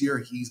lot easier.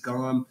 He's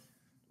gone.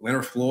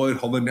 Leonard Floyd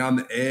holding down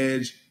the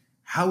edge.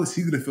 How is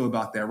he going to feel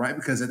about that, right?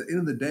 Because at the end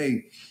of the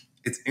day,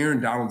 it's Aaron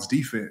Donald's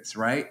defense,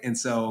 right? And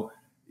so,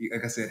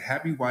 like I said,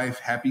 happy wife,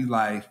 happy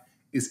life.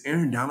 Is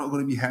Aaron Donald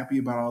going to be happy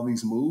about all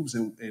these moves?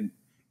 And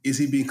is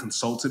he being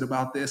consulted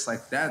about this?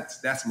 Like,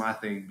 that's my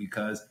thing,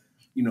 because,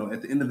 you know,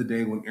 at the end of the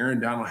day, when Aaron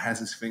Donald has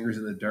his fingers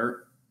in the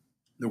dirt,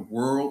 the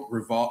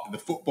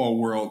football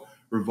world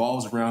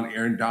revolves around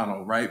Aaron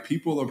Donald, right?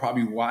 People are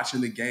probably watching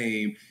the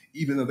game,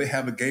 even though they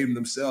have a game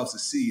themselves, to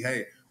see,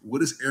 hey,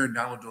 what is Aaron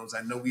Donald doing?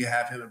 I know we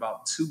have him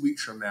about 2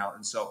 weeks from now.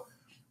 And so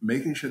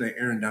making sure that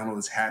Aaron Donald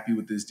is happy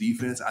with this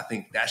defense, I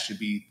think that should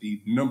be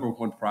the number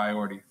one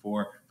priority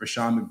for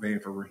Sean McVay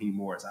and for Raheem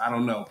Morris. I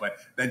don't know, but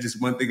that's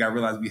just one thing I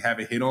realized we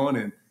haven't hit on.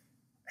 And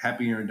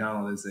happy Aaron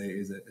Donald is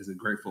a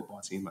great football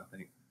team, I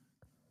think.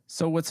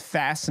 So what's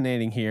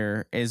fascinating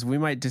here is we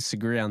might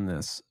disagree on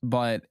this,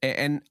 but,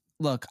 and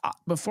look,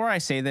 before I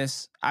say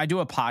this, I do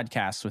a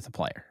podcast with a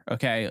player,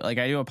 okay? Like,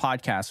 I do a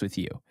podcast with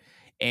you,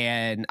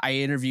 and I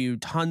interview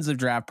tons of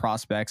draft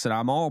prospects, and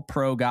I'm all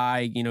pro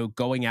guy, you know,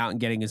 going out and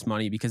getting his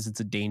money because it's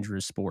a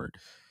dangerous sport.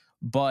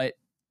 But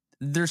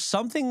there's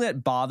something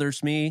that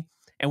bothers me,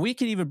 and we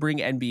could even bring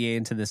NBA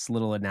into this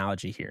little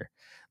analogy here.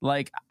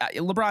 Like,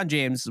 LeBron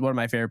James is one of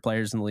my favorite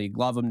players in the league,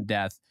 love him to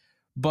death,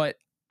 but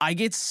I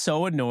get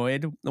so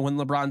annoyed when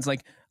LeBron's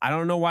like, I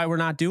don't know why we're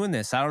not doing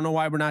this. I don't know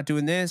why we're not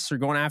doing this or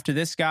going after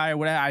this guy or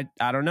whatever.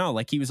 I don't know.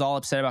 Like, he was all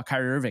upset about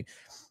Kyrie Irving.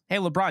 Hey,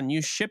 LeBron,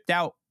 you shipped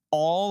out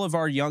all of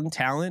our young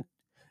talent,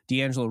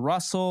 D'Angelo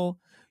Russell,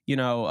 you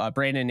know,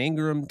 Brandon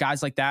Ingram,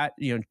 guys like that,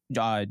 you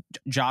know,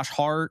 Josh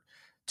Hart,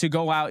 to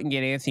go out and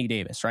get Anthony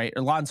Davis, right?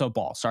 Or Lonzo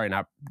Ball. Sorry,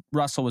 not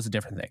Russell was a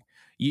different thing.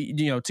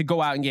 You know, to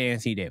go out and get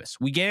Anthony Davis.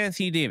 We get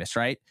Anthony Davis,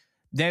 right?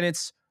 Then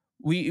it's,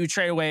 we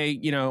trade away,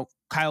 you know,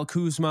 Kyle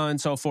Kuzma and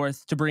so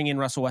forth to bring in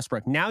Russell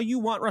Westbrook. Now you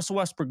want Russell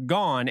Westbrook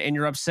gone, and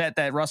you're upset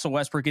that Russell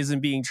Westbrook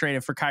isn't being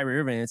traded for Kyrie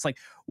Irving. It's like,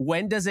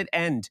 when does it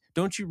end?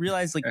 Don't you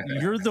realize, like,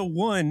 you're the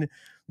one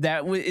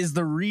that is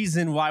the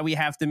reason why we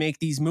have to make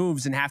these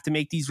moves and have to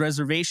make these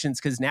reservations,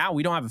 because now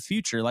we don't have a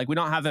future. Like, we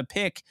don't have a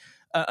pick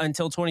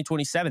until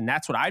 2027.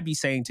 That's what I'd be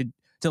saying to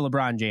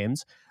LeBron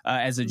James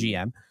as a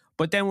GM.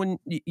 But then when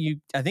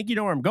I think you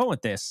know where I'm going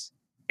with this,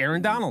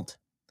 Aaron Donald.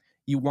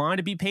 You wanted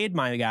to be paid,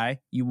 my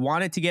guy. You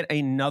wanted to get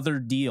another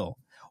deal.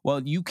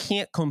 Well, you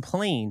can't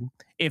complain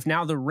if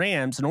now the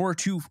Rams, in order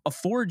to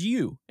afford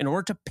you, in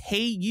order to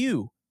pay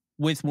you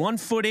with 1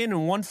 foot in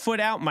and 1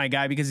 foot out, my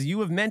guy, because you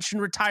have mentioned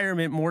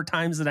retirement more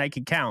times than I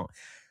could count.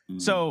 Mm-hmm.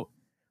 So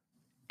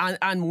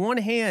on one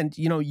hand,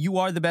 you know, you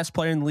are the best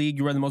player in the league.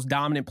 You are the most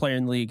dominant player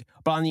in the league.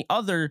 But on the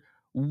other,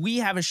 we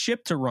have a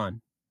ship to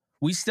run.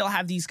 We still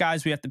have these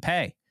guys we have to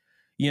pay,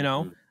 you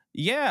know? Mhm.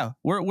 Yeah,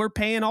 we're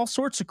paying all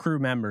sorts of crew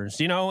members.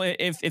 You know,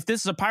 if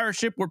this is a pirate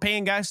ship, we're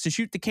paying guys to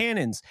shoot the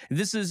cannons. If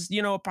this is,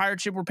 you know, a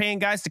pirate ship, we're paying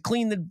guys to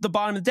clean the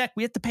bottom of the deck.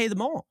 We have to pay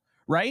them all,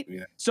 right?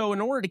 Yeah. So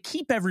in order to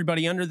keep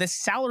everybody under this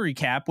salary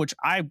cap, which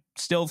I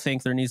still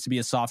think there needs to be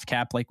a soft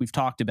cap like we've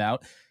talked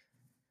about,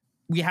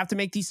 we have to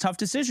make these tough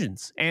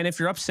decisions. And if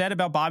you're upset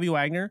about Bobby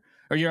Wagner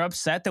or you're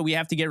upset that we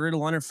have to get rid of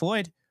Leonard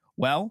Floyd,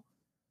 well,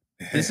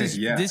 this is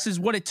this is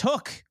what it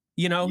took,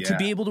 you know, to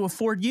be able to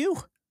afford you.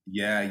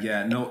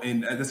 Yeah. No,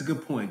 and that's a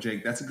good point,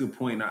 Jake. That's a good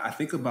point. Now, I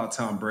think about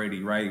Tom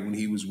Brady, right, when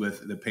he was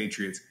with the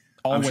Patriots.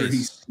 Always. I'm sure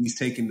he's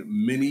taken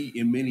many,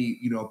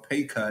 you know,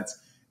 pay cuts.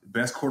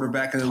 Best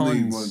quarterback in the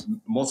league,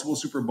 won multiple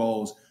Super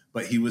Bowls,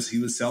 but he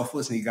was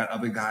selfless and he got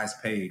other guys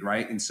paid,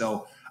 right? And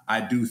so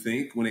I do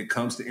think when it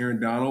comes to Aaron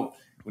Donald,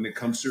 when it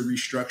comes to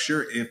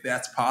restructure, if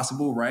that's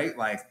possible, right,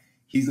 like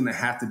he's going to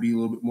have to be a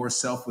little bit more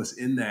selfless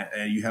in that.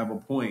 And you have a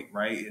point,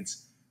 right?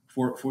 It's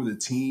for the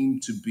team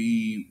to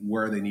be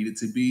where they need it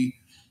to be.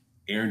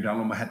 Aaron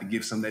Donald might have to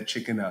give some of that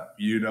chicken up,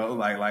 you know,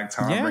 like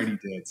Tom Brady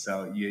did.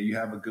 So, yeah, you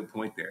have a good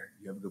point there.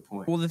 You have a good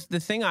point. Well, the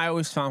thing I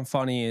always found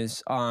funny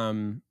is,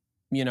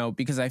 you know,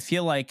 because I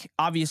feel like,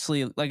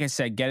 obviously, like I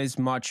said, get as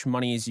much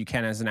money as you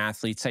can as an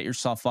athlete, set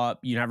yourself up.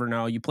 You never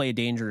know. You play a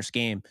dangerous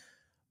game.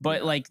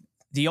 But, like,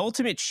 the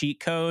ultimate cheat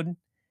code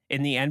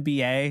in the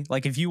NBA,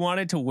 like, if you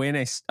wanted to win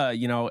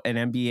you know, an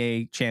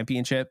NBA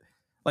championship,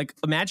 like,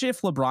 imagine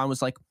if LeBron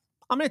was like,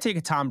 I'm going to take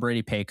a Tom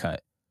Brady pay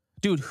cut.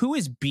 Dude, who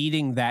is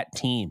beating that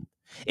team?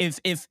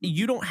 If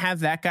you don't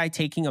have that guy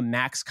taking a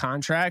max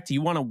contract, you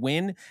want to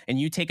win and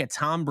you take a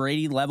Tom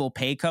Brady level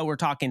pay cut, we're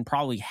talking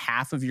probably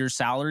half of your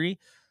salary.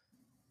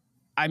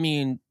 I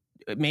mean,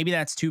 maybe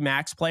that's 2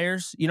 max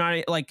players. You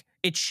know, like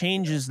it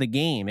changes the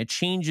game. It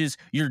changes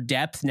your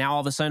depth. Now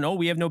all of a sudden, oh,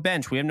 we have no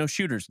bench. We have no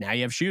shooters. Now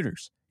you have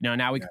shooters. You know,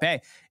 now we can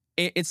pay.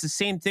 It's the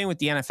same thing with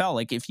the NFL.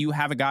 Like if you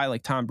have a guy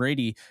like Tom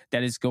Brady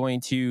that is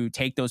going to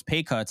take those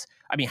pay cuts,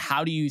 I mean,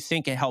 how do you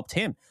think it helped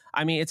him?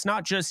 I mean, it's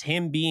not just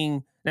him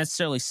being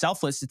necessarily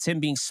selfless. It's him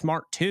being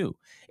smart too.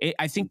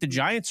 I think the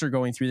Giants are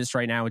going through this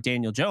right now with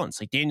Daniel Jones.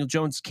 Like Daniel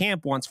Jones'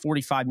 camp wants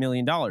 $45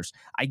 million.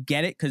 I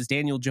get it because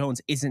Daniel Jones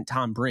isn't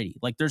Tom Brady.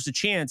 Like there's a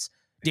chance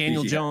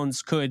Daniel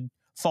Jones could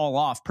fall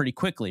off pretty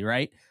quickly,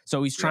 right?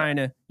 So he's trying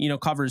to, you know,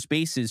 cover his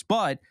bases.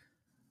 But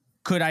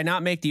could I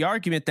not make the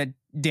argument that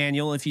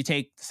Daniel, if you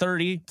take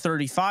 30,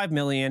 35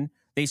 million,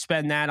 they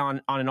spend that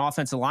on an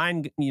offensive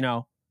line, you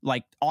know,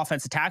 like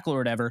offensive tackle or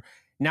whatever.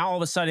 Now all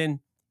of a sudden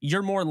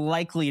you're more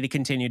likely to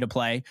continue to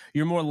play.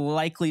 You're more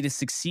likely to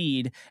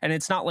succeed. And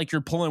it's not like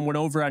you're pulling one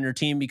over on your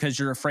team because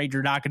you're afraid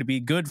you're not going to be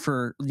good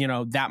for, you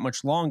know, that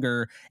much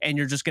longer and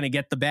you're just going to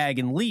get the bag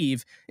and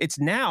leave. It's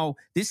now,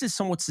 this is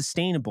somewhat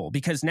sustainable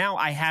because now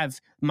I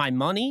have my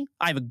money.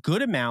 I have a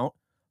good amount.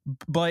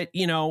 But,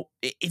 you know,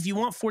 if you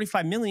want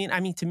 45 million, I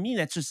mean, to me,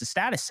 that's just a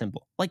status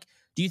symbol. Like,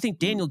 do you think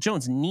Daniel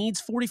Jones needs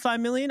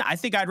 45 million? I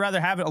think I'd rather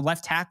have a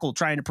left tackle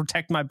trying to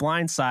protect my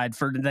blind side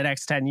for the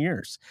next 10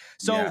 years.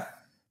 So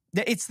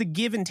it's the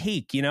give and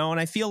take, you know? And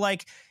I feel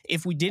like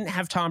if we didn't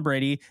have Tom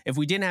Brady, if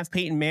we didn't have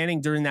Peyton Manning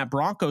during that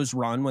Broncos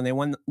run, when they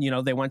won, you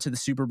know, they went to the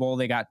Super Bowl,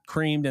 they got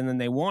creamed and then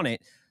they won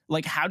it.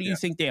 Like, how do you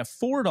think they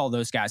afford all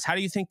those guys? How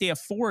do you think they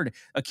afford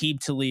Aqib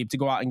Talib to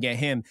go out and get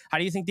him? How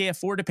do you think they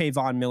afford to pay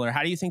Von Miller?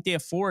 How do you think they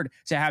afford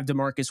to have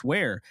DeMarcus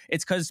Ware?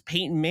 It's because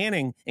Peyton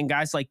Manning and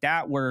guys like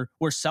that were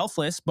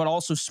selfless, but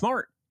also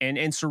smart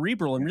and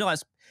cerebral and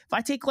realized if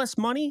I take less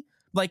money,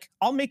 like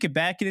I'll make it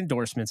back in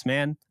endorsements,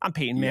 man. I'm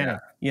Peyton Manning,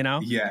 you know?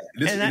 Yeah.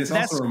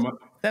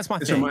 That's my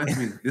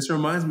thing. This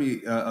reminds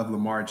me of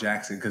Lamar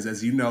Jackson because,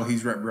 as you know,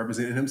 he's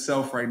representing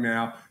himself right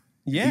now.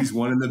 Yeah. He's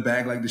one in the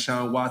bag like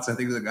Deshaun Watson. I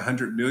think it was like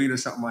 $100 million or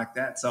something like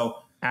that. So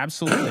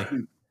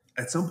absolutely.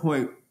 At some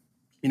point,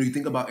 you know, you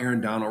think about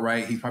Aaron Donald,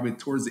 right? He's probably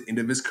towards the end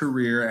of his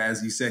career.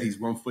 As you said, he's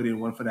 1 foot in,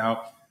 1 foot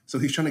out. So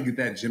he's trying to get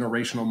that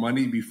generational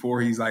money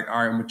before he's like, all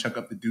right, I'm going to chuck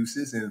up the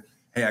deuces. And,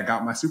 hey, I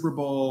got my Super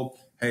Bowl.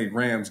 Hey,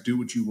 Rams, do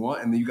what you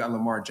want. And then you got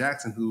Lamar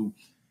Jackson who,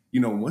 you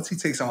know, once he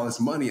takes all this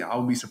money,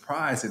 I'll be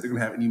surprised if they're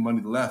going to have any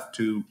money left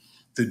to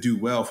do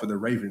well for the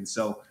Ravens.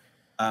 So,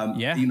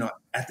 you know,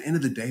 at the end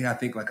of the day, I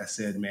think, like I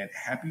said, man,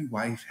 happy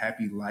wife,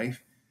 happy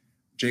life.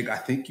 Jake, I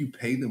think you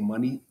pay the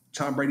money.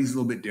 Tom Brady's a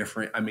little bit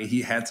different. I mean,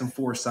 he had some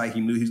foresight. He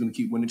knew he was going to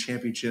keep winning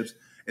championships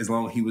as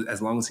long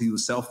as he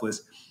was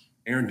selfless.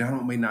 Aaron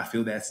Donald may not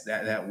feel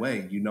that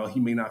way. You know, he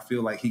may not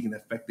feel like he can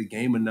affect the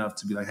game enough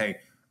to be like, hey,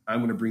 I'm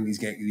going to bring these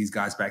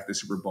guys back to the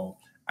Super Bowl.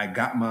 I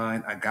got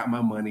mine. I got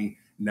my money.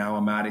 Now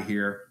I'm out of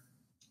here.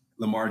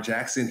 Lamar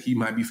Jackson, he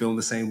might be feeling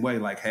the same way.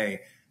 Like,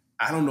 hey,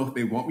 I don't know if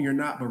they want me or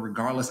not, but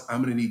regardless,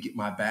 I'm going to need to get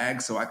my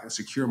bag so I can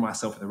secure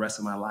myself for the rest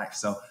of my life.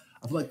 So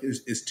I feel like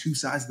there's 2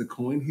 sides of the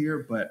coin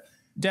here, but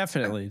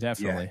definitely. Yeah,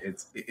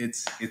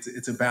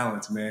 it's a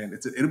balance, man.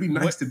 It'll be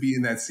nice to be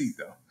in that seat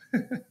though.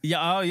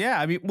 Yeah. Oh,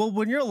 yeah. I mean, well,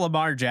 when you're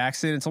Lamar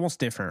Jackson, it's almost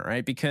different,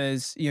 right?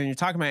 Because, you know, you're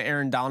talking about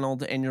Aaron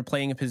Donald and you're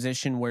playing a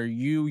position where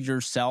you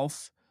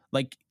yourself,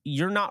 like,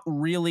 you're not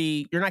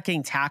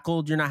getting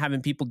tackled. You're not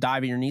having people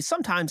dive at your knees.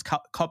 Sometimes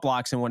cut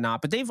blocks and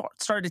whatnot, but they've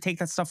started to take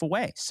that stuff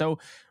away. So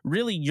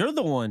really, you're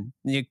the one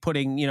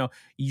putting,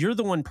 you're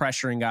the one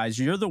pressuring guys.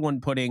 You're the one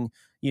putting,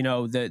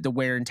 the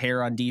wear and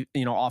tear on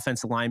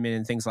offensive linemen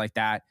and things like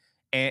that.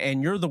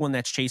 And you're the one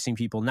that's chasing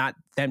people, not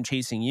them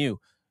chasing you.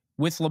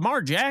 With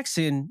Lamar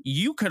Jackson,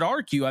 you could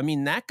argue, I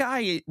mean, that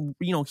guy,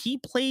 he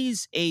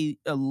plays a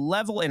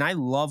level, and I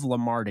love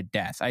Lamar to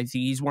death. I think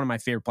he's one of my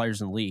favorite players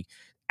in the league.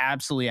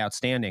 Absolutely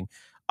outstanding.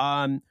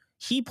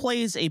 He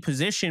plays a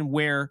position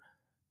where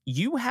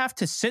you have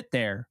to sit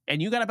there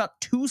and you got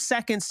about 2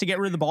 seconds to get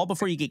rid of the ball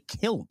before you get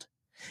killed.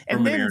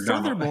 And then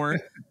furthermore,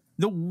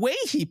 the way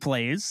he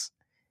plays,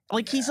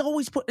 he's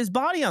always putting his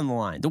body on the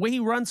line, the way he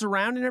runs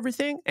around and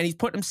everything. And he's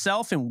putting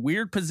himself in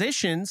weird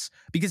positions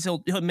because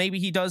he'll maybe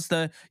he does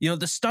the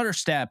stutter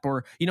step,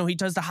 or, he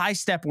does the high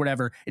step or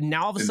whatever. And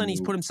now all of a sudden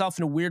he's put himself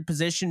in a weird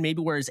position,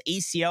 maybe where his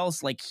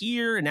ACL's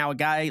here. And now a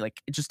guy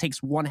it just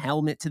takes one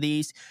helmet to the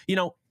ace.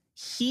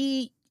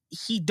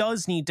 He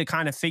does need to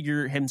kind of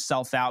figure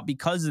himself out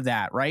because of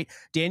that, right?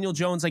 Daniel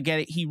Jones, I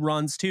get it. He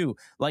runs too.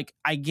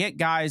 I get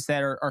guys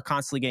that are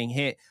constantly getting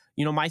hit.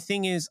 My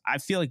thing is, I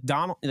feel like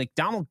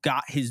Donald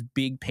got his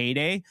big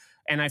payday,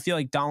 and I feel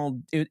like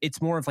Donald,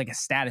 it's more of a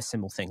status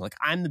symbol thing.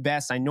 I'm the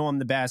best. I know I'm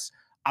the best.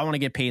 I want to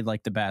get paid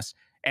like the best.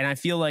 And I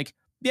feel like,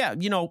 yeah,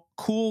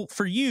 cool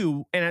for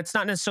you. And it's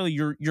not necessarily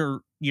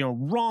you're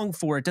wrong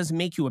for it. Doesn't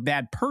make you a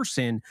bad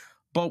person.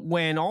 But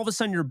when all of a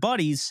sudden your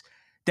buddies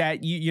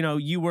that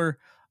you were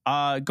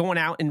going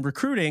out and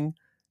recruiting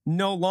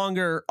no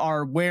longer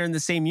are wearing the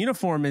same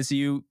uniform as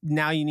you,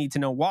 now you need to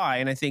know why.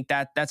 And I think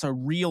that's a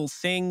real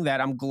thing that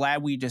I'm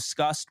glad we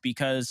discussed,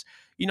 because,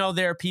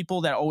 there are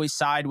people that always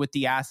side with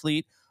the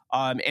athlete.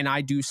 And I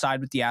do side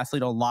with the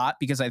athlete a lot,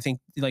 because I think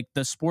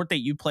the sport that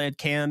you played,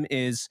 Cam,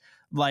 is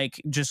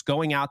just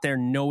going out there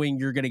knowing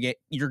you're going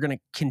to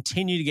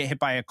continue to get hit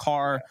by a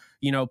car,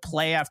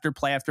 play after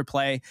play after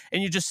play.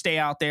 And you just stay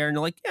out there and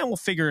you're yeah, we'll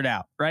figure it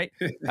out. Right.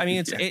 I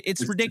mean,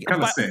 it's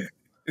ridiculous.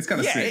 It's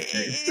kind of sick.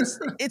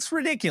 It's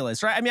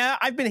ridiculous, right? I mean,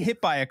 I've been hit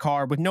by a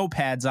car with no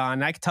pads on,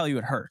 and I can tell you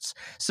it hurts.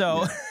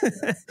 So,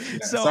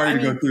 sorry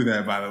to go through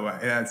that, by the way.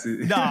 That's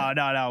it.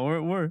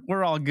 No,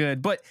 we're all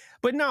good. But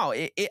no,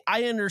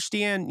 I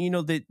understand,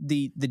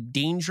 the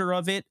danger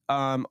of it.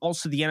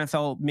 Also, the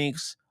NFL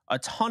makes a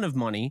ton of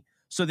money,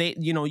 so they,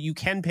 you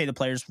can pay the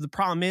players. But the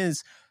problem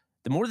is,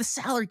 the more the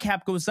salary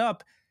cap goes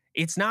up,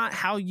 it's not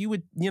how you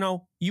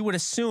would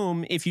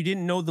assume if you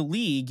didn't know the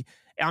league.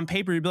 On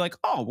paper, you'd be like,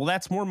 oh, well,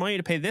 that's more money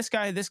to pay this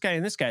guy, and this guy.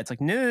 It's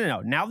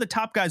no. Now the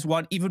top guys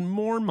want even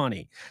more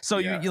money. So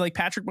you like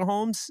Patrick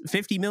Mahomes,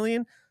 $50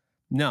 million?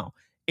 No.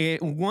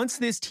 Once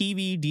this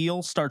TV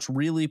deal starts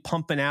really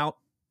pumping out,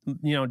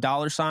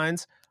 dollar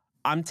signs,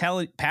 I'm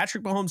telling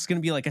Patrick Mahomes is going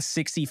to be like a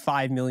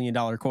 $65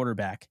 million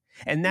quarterback.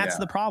 And that's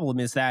the problem,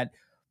 is that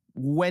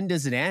when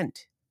does it end?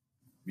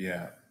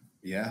 Yeah.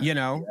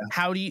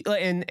 How do you,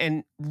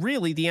 and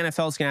really the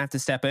NFL is going to have to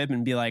step up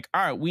and be like,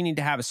 all right, we need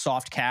to have a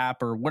soft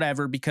cap or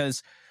whatever,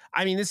 because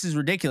I mean, this is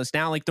ridiculous.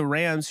 Now, the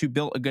Rams, who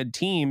built a good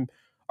team,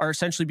 are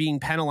essentially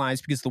being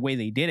penalized because of the way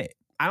they did it.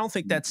 I don't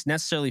think that's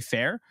necessarily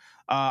fair.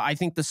 I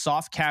think the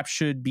soft cap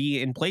should be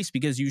in place,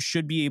 because you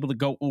should be able to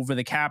go over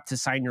the cap to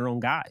sign your own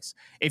guys.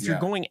 If you're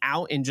going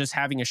out and just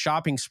having a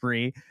shopping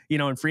spree,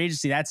 in free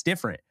agency, that's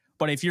different.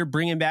 But if you're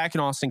bringing back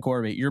an Austin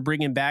Corbett, you're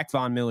bringing back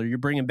Von Miller, you're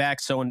bringing back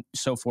so and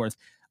so forth,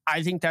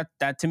 I think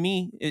that to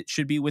me, it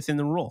should be within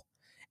the rule.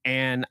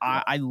 And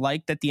I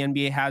like that the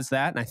NBA has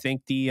that. And I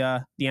think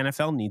the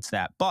NFL needs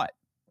that. But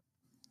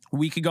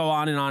we could go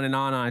on and on and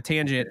on a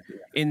tangent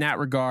in that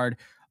regard.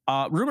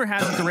 Rumor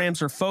has it the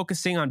Rams are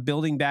focusing on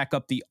building back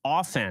up the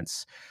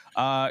offense.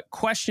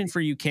 Question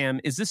for you, Cam,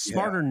 is this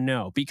smart or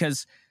no?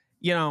 Because,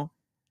 on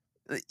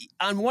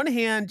one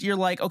hand, you're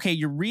like, okay,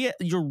 you're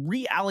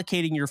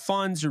reallocating your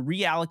funds, you're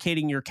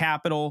reallocating your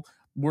capital.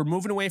 We're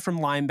moving away from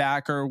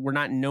linebacker. We're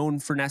not known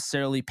for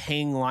necessarily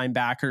paying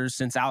linebackers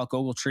since Alec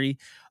Ogletree.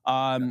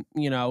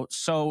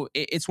 So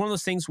it's one of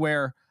those things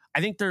where I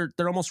think they're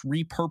almost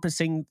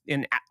repurposing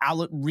and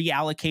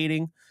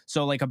reallocating.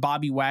 So like a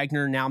Bobby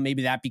Wagner, now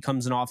maybe that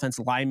becomes an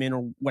offensive lineman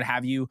or what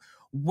have you.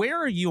 Where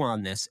are you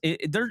on this?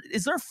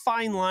 Is there a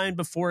fine line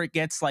before it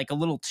gets a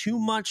little too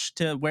much,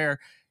 to where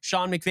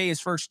Sean McVay, his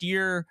first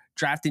year,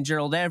 drafting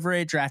Gerald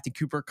Everett, drafting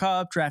Cooper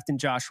Kupp, drafting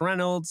Josh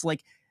Reynolds,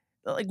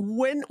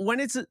 when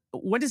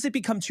does it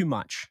become too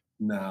much?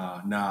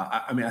 Nah.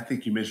 I mean, I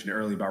think you mentioned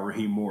earlier about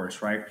Raheem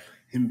Morris, right?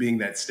 Him being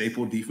that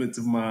staple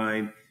defensive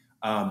mind.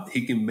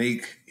 He can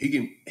make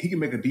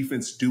a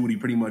defense do what he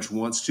pretty much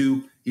wants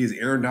to. He is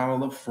Aaron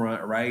Donald up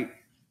front, right?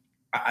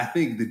 I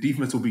think the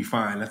defense will be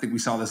fine. I think we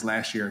saw this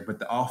last year, but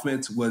the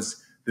offense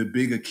was the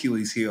big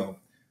Achilles heel.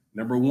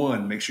 Number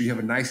one, make sure you have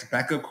a nice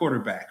backup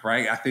quarterback,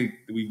 right? I think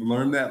we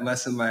learned that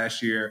lesson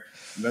last year.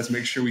 Let's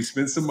make sure we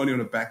spend some money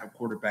on a backup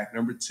quarterback.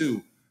 Number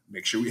two,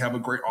 make sure we have a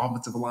great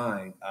offensive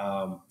line.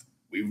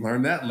 We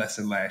learned that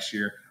lesson last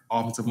year.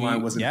 Offensive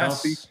line wasn't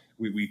healthy.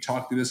 We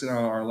talked through this in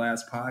our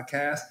last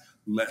podcast.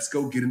 Let's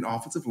go get an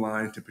offensive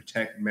line to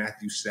protect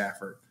Matthew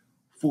Stafford.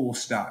 full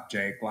stop,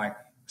 Jake. Like,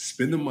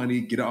 spend the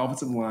money, get an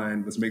offensive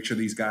line. Let's make sure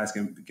these guys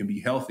can be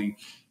healthy.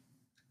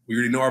 We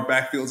already know our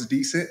backfield is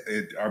decent.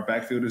 Our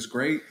backfield is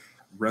great.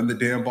 Run the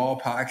damn ball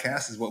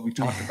podcast is what we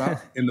talked about.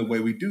 And the way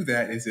we do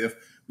that is if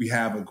we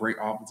have a great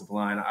offensive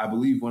line. I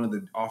believe one of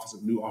the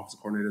new offensive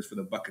coordinators for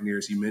the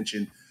Buccaneers, he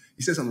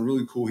said something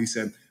really cool. He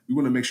said, we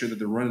want to make sure that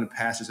the run and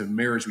pass is a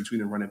marriage between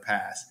the run and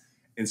pass.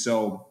 And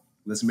so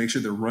let's make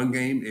sure the run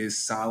game is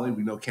solid.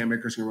 We know Cam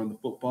Akers can run the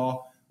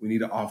football. We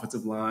need an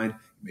offensive line,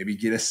 maybe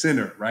get a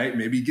center, right?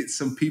 Maybe get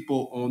some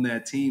people on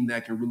that team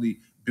that can really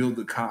build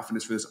the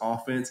confidence for this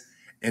offense.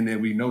 And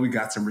then we know we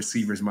got some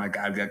receivers, my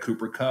guy. We got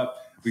Cooper Kupp.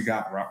 We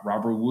got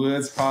Robert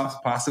Woods,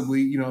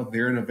 possibly,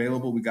 they're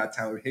available. We got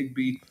Tyler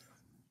Higbee.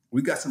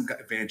 We got some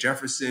Van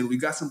Jefferson. We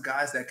got some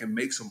guys that can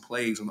make some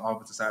plays on the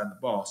offensive side of the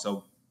ball.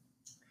 So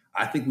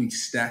I think we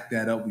stack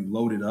that up. We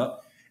load it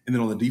up. And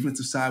then on the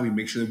defensive side, we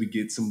make sure that we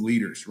get some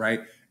leaders,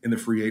 right, in the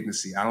free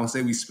agency. I don't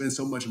say we spend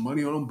so much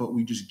money on them, but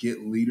we just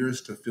get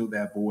leaders to fill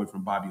that void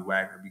from Bobby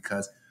Wagner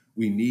because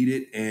we need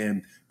it.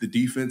 And the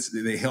defense,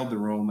 they held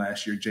their own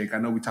last year, Jake. I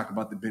know we talked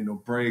about the bend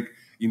don't break.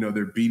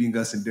 They're beating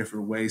us in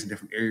different ways in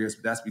different areas,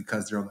 but that's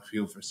because they're on the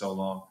field for so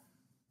long.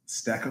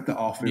 Stack up the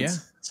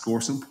offense,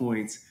 score some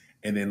points,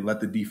 and then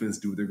let the defense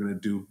do what they're going to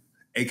do,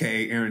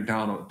 a.k.a. Aaron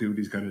Donald do what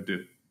he's going to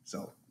do.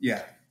 So,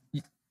 yeah.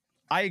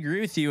 I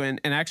agree with you. And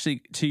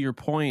actually, to your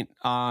point,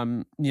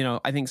 I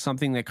think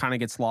something that kind of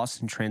gets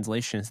lost in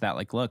translation is that,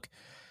 look,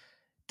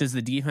 does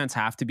the defense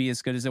have to be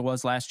as good as it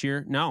was last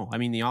year? No. I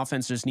mean, the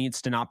offense just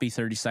needs to not be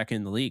 32nd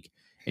in the league.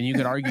 And you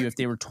could argue if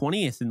they were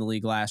 20th in the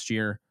league last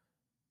year,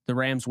 the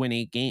Rams win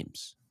 8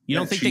 games. You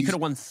don't think they could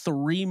have won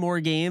 3 more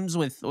games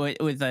with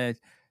a,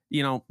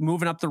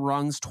 moving up the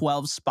rungs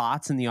 12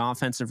 spots in the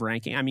offensive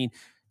ranking? I mean,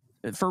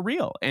 for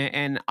real.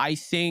 And I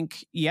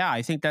think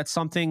that's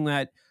something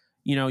that,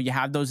 you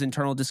have those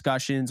internal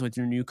discussions with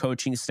your new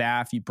coaching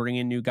staff. You bring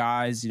in new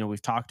guys.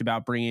 We've talked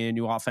about bringing in a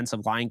new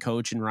offensive line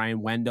coach and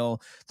Ryan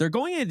Wendell. They're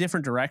going in a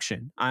different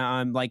direction.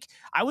 I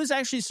was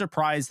actually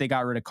surprised they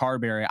got rid of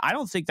Carberry. I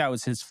don't think that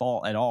was his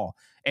fault at all.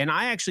 And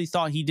I actually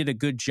thought he did a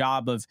good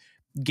job of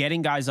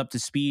getting guys up to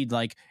speed,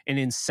 like an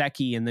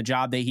Nsekhe and the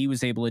job that he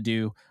was able to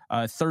do.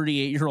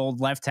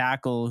 38-year-old left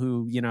tackle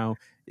who,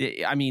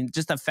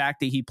 just the fact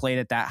that he played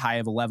at that high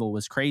of a level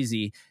was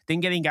crazy. Then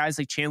getting guys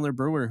like Chandler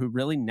Brewer, who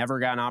really never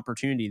got an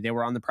opportunity. They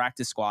were on the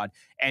practice squad,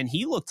 and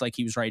he looked like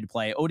he was ready to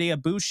play. Ode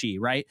Abushi,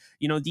 right?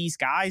 These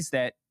guys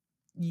that,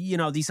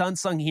 these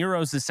unsung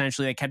heroes,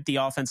 essentially, that kept the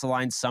offensive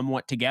line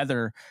somewhat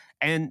together.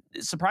 And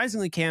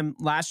surprisingly, Cam,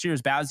 last year,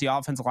 as bad as the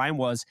offensive line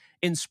was,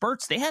 in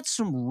spurts, they had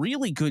some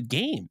really good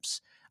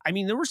games. I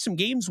mean, there were some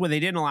games where they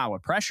didn't allow a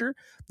pressure.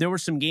 There were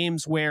some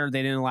games where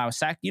they didn't allow a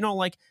sack.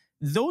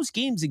 Those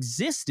games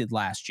existed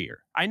last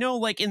year. I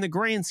know, in the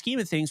grand scheme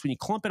of things, when you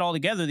clump it all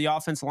together, the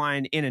offensive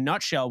line in a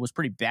nutshell was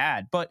pretty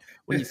bad. But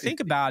when you think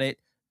about it,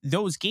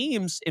 those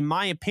games, in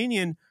my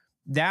opinion,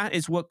 that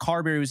is what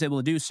Carberry was able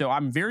to do. So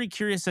I'm very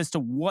curious as to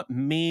what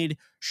made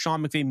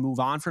Sean McVay move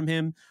on from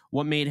him,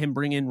 what made him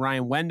bring in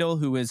Ryan Wendell,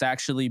 who is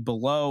actually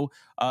below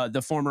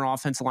the former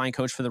offensive line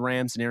coach for the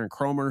Rams, and Aaron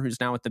Cromer, who's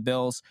now with the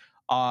Bills.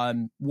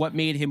 What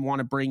made him want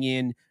to bring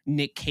in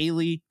Nick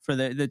Caley for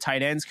the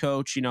tight ends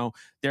coach.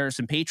 There are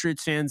some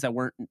Patriots fans that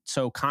weren't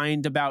so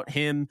kind about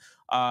him,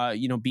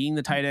 being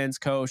the tight ends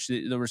coach.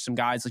 There were some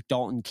guys like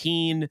Dalton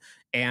Keene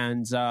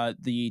and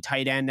the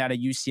tight end out of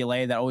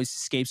UCLA that always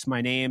escapes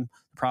my name.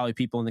 Probably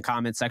people in the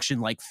comment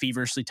section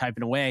feverishly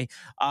typing away.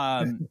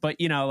 But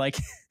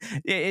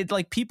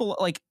people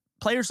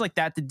players like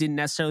that didn't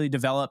necessarily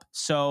develop.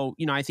 So,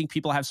 I think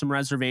people have some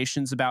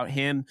reservations about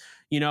him.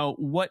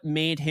 What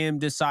made him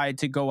decide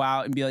to go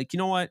out and be like, you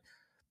know what,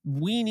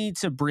 we need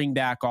to bring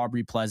back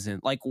Aubrey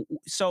Pleasant.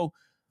 So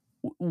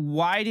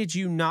why did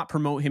you not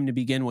promote him to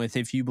begin with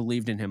if you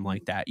believed in him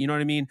like that? You know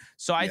what I mean?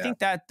 So I think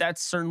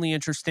that's certainly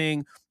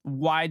interesting.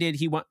 Why did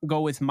he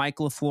go with Mike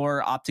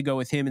LaFleur, opt to go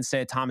with him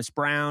instead of Thomas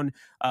Brown,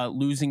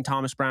 losing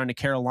Thomas Brown to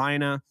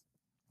Carolina?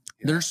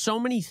 There's so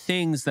many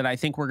things that I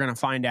think we're going to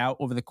find out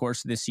over the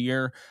course of this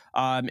year.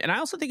 And I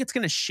also think it's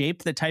going to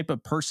shape the type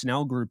of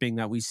personnel grouping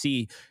that we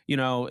see,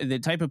 the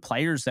type of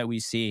players that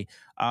we see.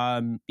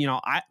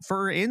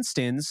 For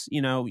instance,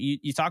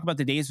 you talk about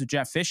the days with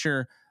Jeff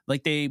Fisher,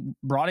 they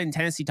brought in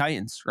Tennessee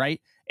Titans, right?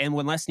 And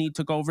when Les Snead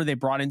took over, they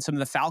brought in some of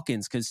the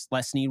Falcons because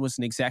Les Snead was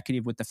an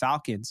executive with the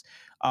Falcons,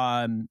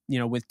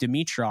 with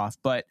Dimitroff.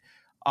 But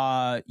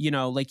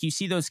you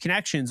see those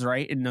connections,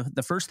 right? And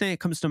the first thing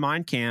that comes to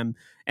mind, Cam,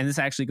 and this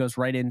actually goes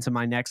right into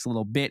my next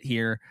little bit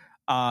here.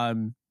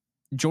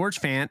 George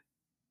Fant,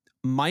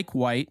 Mike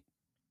White,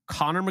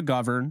 Connor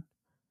McGovern,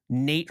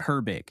 Nate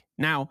Herbig.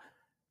 Now,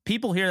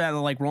 people hear that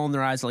are rolling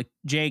their eyes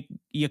Jake,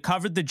 you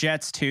covered the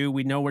Jets too.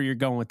 We know where you're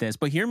going with this,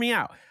 but hear me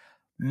out.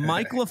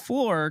 Mike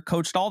LaFleur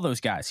coached all those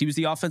guys. He was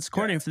the offensive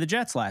coordinator for the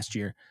Jets last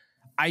year.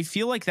 I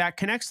feel like that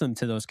connects them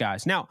to those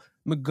guys. Now,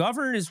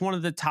 McGovern is one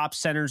of the top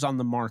centers on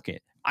the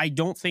market. I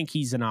don't think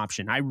he's an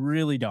option. I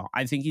really don't.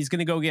 I think he's going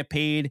to go get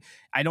paid.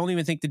 I don't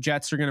even think the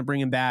Jets are going to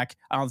bring him back.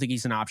 I don't think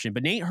he's an option.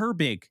 But Nate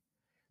Herbig,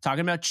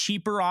 talking about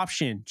cheaper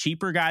option,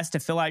 cheaper guys to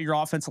fill out your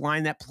offensive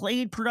line that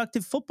played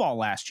productive football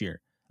last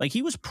year. Like,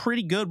 he was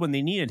pretty good when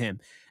they needed him.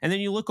 And then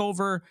you look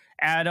over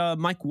at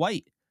Mike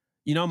White.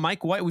 You know,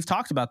 Mike White, we've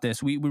talked about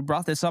this. We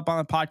brought this up on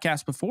the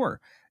podcast before.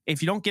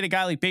 If you don't get a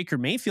guy like Baker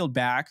Mayfield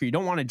back, or you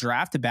don't want to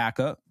draft a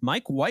backup,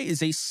 Mike White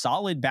is a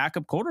solid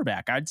backup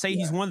quarterback. I'd say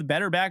he's one of the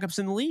better backups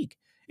in the league.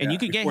 And you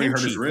could get him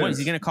cheap. What is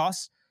he going to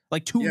cost?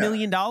 Like $2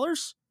 million?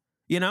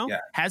 You know,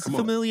 has the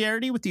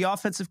familiarity with the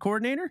offensive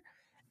coordinator.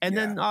 And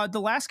then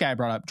the last guy I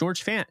brought up,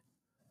 George Fant.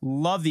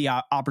 Love the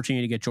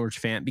opportunity to get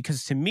George Fant,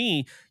 because to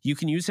me, you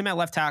can use him at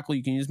left tackle.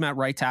 You can use him at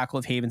right tackle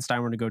if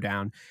Havenstein were to go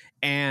down.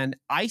 And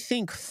I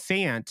think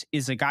Fant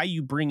is a guy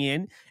you bring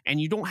in and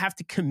you don't have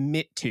to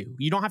commit to.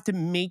 You don't have to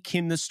make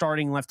him the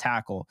starting left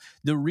tackle.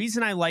 The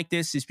reason I like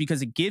this is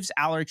because it gives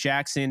Alaric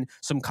Jackson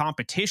some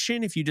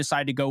competition. If you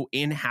decide to go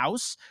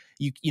in-house,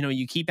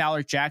 you keep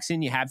Alaric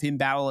Jackson, you have him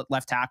battle at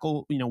left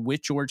tackle,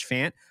 with George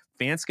Fant.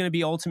 Fant's going to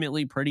be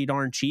ultimately pretty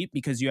darn cheap,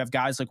 because you have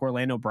guys like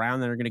Orlando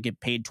Brown that are going to get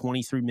paid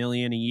 $23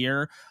 million a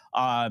year.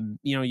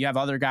 You have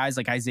other guys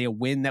like Isaiah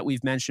Wynn that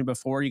we've mentioned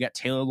before. You got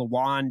Taylor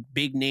Lewan,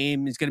 big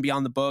name, is going to be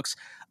on the books.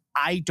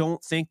 I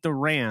don't think the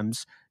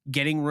Rams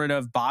getting rid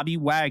of Bobby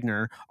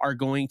Wagner are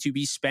going to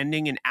be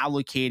spending and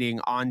allocating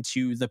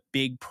onto the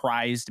big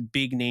prized,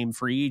 big name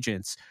free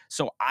agents.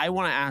 So I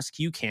want to ask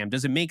you, Cam,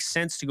 does it make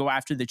sense to go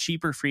after the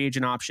cheaper free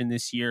agent option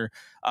this year?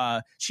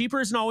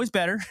 Cheaper isn't always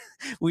better.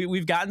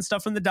 We've gotten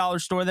stuff from the dollar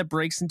store that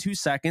breaks in 2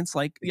 seconds.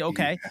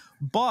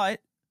 But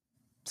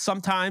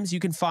sometimes you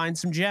can find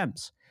some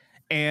gems.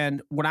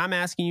 And what I'm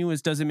asking you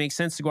is, does it make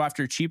sense to go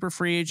after a cheaper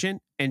free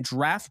agent and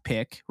draft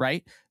pick,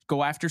 right?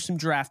 Go after some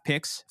draft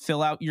picks,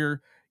 fill out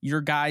your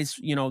guys,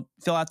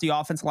 fill out the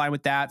offense line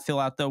with that, fill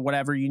out the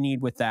whatever you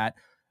need with that,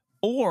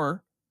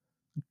 or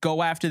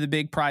go after the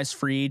big prize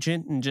free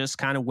agent and just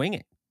kind of wing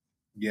it.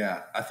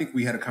 Yeah, I think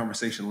we had a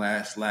conversation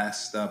last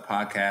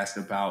podcast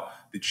about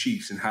the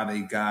Chiefs and how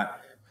they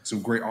got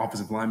some great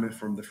offensive linemen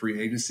from the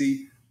free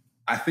agency.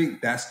 I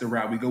think that's the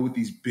route we go with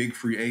these big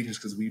free agents,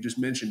 because we just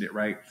mentioned it,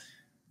 right?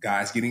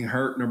 Guys getting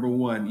hurt, number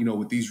one.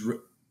 With these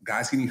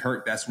guys getting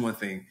hurt, that's one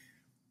thing.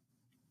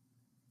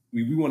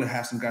 We want to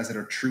have some guys that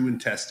are true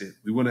and tested.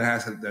 We want to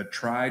have the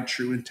tried,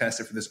 true, and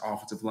tested for this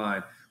offensive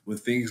line. When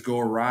things go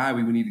awry,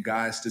 we need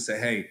guys to say,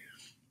 hey,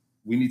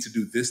 we need to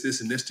do this,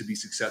 this, and this to be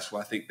successful.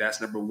 I think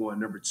that's number one.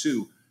 Number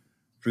two,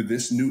 for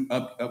this new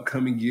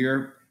upcoming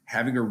year,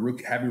 having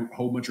a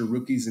whole bunch of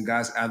rookies and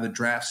guys out of the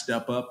draft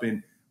step up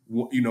and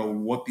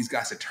want these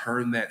guys to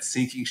turn that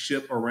sinking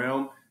ship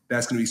around,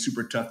 that's going to be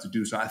super tough to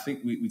do. So I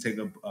think we take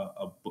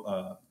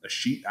a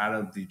sheet out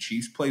of the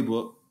Chiefs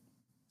playbook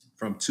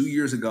from 2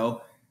 years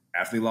ago,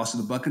 after they lost to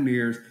the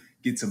Buccaneers,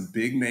 get some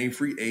big name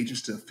free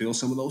agents to fill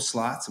some of those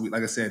slots.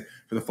 Like I said,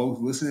 for the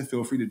folks listening,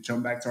 feel free to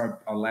jump back to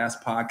our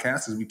last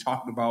podcast as we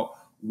talked about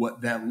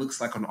what that looks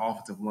like on the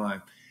offensive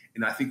line.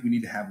 And I think we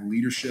need to have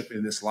leadership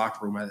in this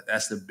locker room.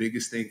 That's the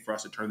biggest thing for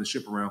us to turn the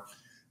ship around.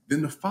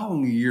 Then the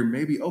following year,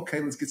 maybe, okay,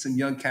 let's get some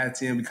young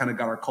cats in. We kind of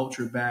got our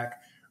culture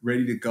back,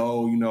 ready to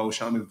go.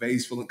 Sean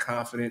McVay's feeling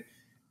confident.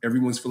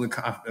 Everyone's feeling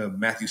confident.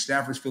 Matthew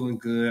Stafford's feeling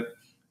good.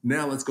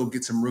 Now let's go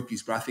get some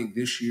rookies. But I think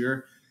this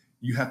year,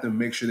 you have to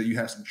make sure that you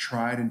have some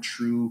tried and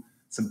true,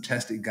 some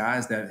tested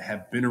guys that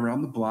have been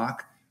around the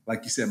block.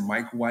 Like you said,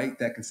 Mike White,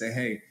 that can say,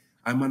 hey,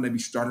 I might not be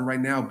starting right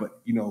now,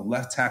 but,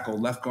 left tackle,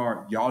 left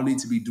guard, y'all need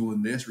to be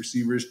doing this.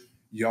 Receivers,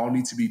 y'all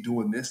need to be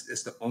doing this.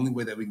 It's the only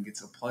way that we can get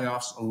to the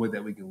playoffs, the only way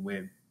that we can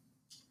win.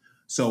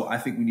 So I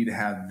think we need to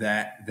have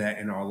that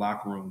in our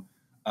locker room.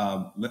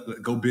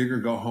 Go big or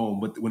go home.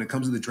 But when it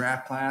comes to the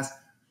draft class,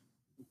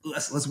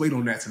 let's wait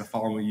on that to the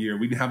following year.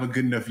 We didn't have a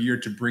good enough year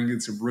to bring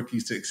in some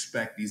rookies to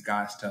expect these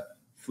guys to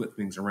flip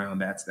things around.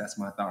 That's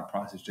my thought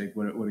process, Jake.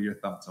 What are your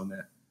thoughts on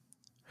that?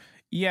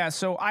 Yeah,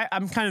 so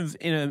I'm kind of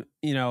in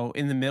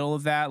the middle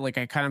of that. Like,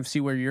 I kind of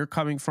see where you're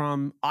coming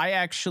from.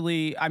 I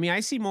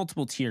see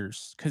multiple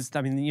tiers, because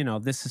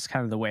this is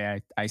kind of the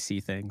way I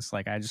see things.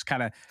 Like, I just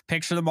kind of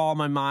picture them all in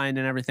my mind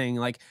and everything.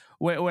 Like,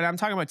 when I'm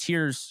talking about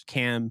tiers,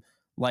 Cam,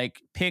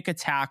 like, pick a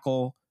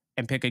tackle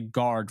and pick a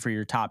guard for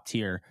your top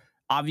tier.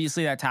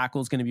 Obviously, that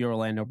tackle is going to be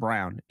Orlando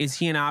Brown. Is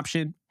he an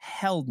option?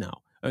 Hell no.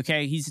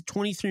 Okay, he's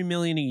 $23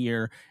 million a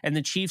year, and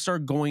the Chiefs are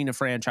going to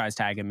franchise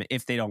tag him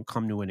if they don't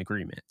come to an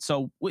agreement.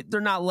 So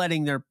they're not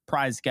letting their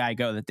prize guy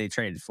go that they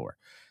traded for.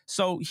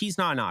 So he's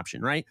not an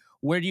option, right?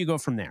 Where do you go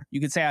from there? You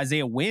could say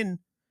Isaiah Wynn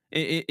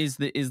is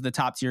the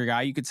top tier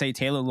guy. You could say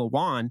Taylor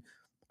Lewan.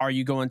 Are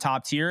you going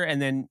top tier, and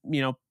then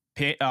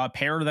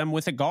pair them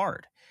with a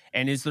guard?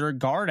 And is there a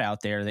guard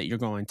out there that you're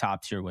going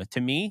top tier with? To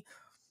me,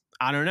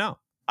 I don't know.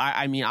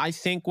 I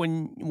think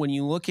when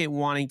you look at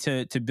wanting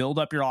to build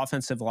up your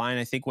offensive line,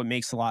 I think what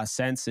makes a lot of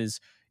sense is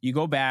you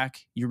go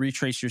back, you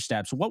retrace your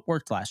steps. What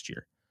worked last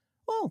year?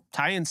 Well,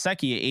 Ty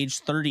Nsekhe at age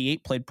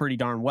 38 played pretty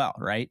darn well,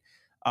 right?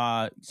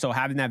 So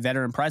having that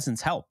veteran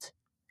presence helped,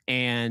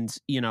 and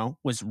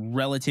was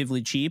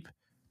relatively cheap.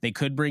 They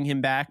could bring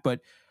him back, but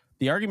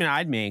the argument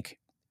I'd make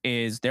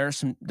is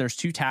there's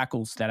two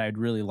tackles that I'd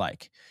really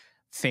like.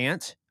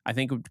 Fant, I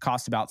think, would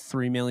cost about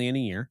 $3 million a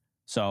year.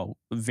 So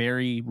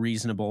very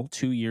reasonable.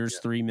 2 years,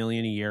 $3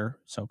 million a year.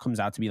 So it comes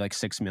out to be like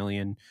 $6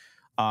 million.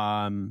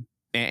 And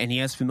he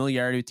has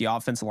familiarity with the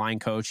offensive line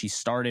coach. He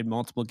started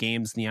multiple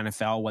games in the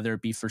NFL, whether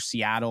it be for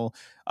Seattle,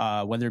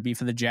 whether it be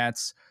for the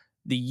Jets.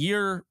 The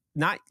year,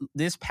 not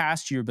this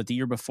past year, but the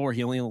year before,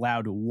 he only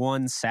allowed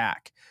 1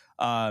 sack.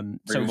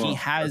 So he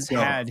has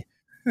had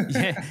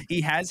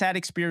he has had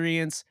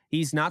experience.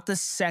 He's not the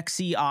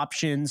sexy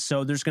option.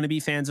 So there's going to be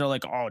fans that are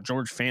like, oh,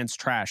 George Fant's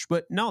trash.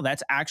 But no,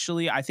 that's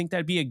actually, I think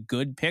that'd be a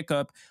good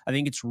pickup. I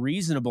think it's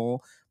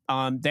reasonable.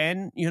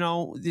 Then,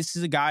 this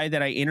is a guy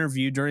that I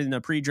interviewed during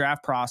the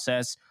pre-draft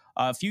process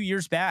a few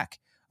years back.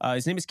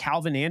 His name is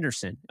Calvin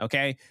Anderson.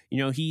 Okay.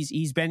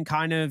 He's been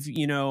kind of,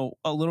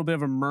 a little bit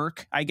of a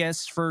merc, I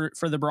guess, for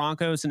the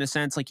Broncos in a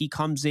sense. Like he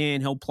comes in,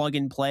 he'll plug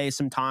and play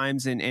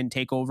sometimes and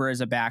take over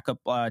as a backup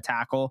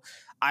tackle.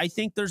 I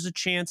think there's a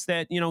chance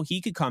that, he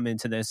could come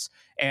into this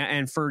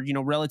and for,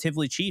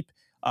 relatively cheap.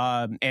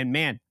 And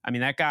man, I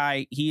mean, that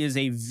guy, he is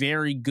a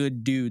very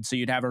good dude. So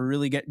you'd have a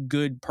really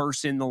good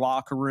person in the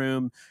locker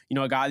room,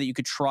 a guy that you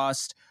could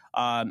trust,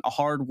 a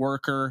hard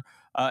worker.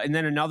 And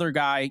then another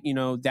guy,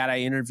 that I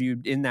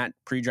interviewed in that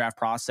pre-draft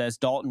process,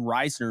 Dalton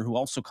Reisner, who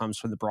also comes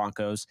from the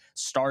Broncos,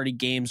 started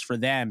games for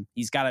them.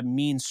 He's got a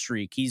mean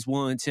streak. He's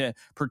willing to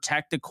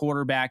protect the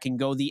quarterback and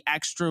go the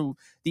extra,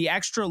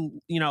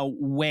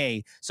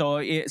 way.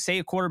 So say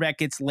a quarterback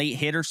gets late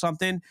hit or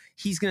something,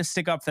 he's going to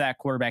stick up for that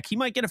quarterback. He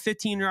might get a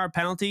 15-yard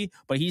penalty,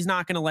 but he's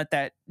not going to let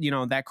that,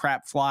 that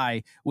crap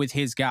fly with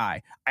his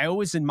guy. I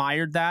always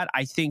admired that.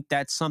 I think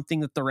that's something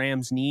that the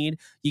Rams need.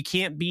 You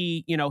can't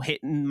be,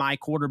 hitting my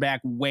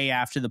quarterback way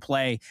after the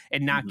play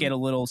and not get a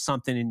little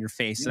something in your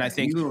face. And I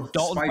think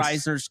Dalton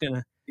Reisner's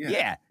going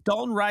to,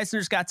 Dalton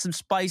Reisner's got some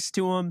spice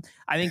to him.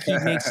 I think he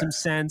makes some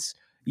sense.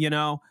 Nate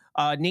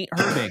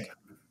Herbig,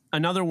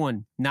 another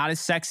one, not as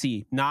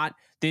sexy, not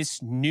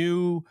this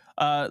new,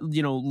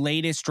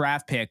 latest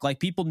draft pick.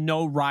 Like people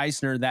know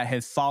Reisner that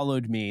have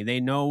followed me. They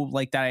know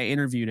like that I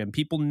interviewed him.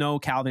 People know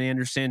Calvin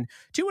Anderson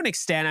to an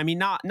extent. I mean,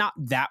 not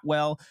that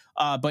well,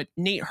 but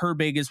Nate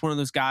Herbig is one of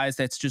those guys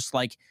that's just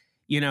like,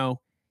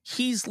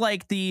 he's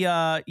like the,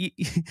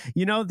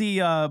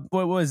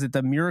 what was it?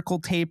 The miracle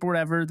tape or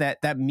whatever,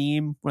 that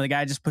meme where the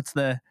guy just puts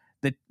the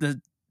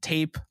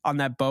tape on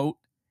that boat.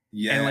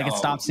 Yeah. And like it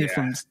stops it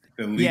from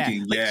the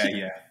leaking.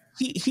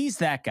 He's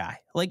that guy.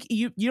 Like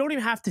you don't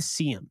even have to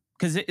see him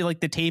because like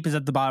the tape is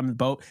at the bottom of the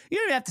boat. You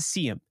don't even have to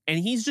see him. And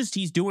he's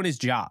doing his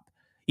job.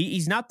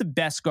 He's not the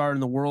best guard in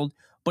the world,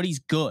 but he's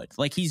good.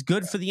 Like he's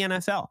good for the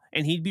NFL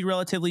and he'd be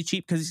relatively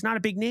cheap because he's not a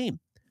big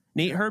name.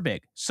 Nate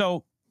Herbig.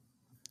 So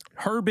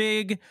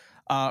Herbig,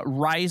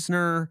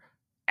 Reisner,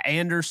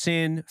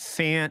 Anderson,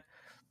 Fant.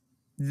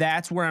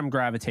 That's where I'm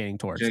gravitating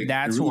towards. Jake,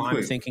 that's who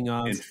I'm thinking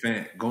of. And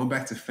Fant, going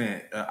back to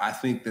Fant, I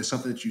think there's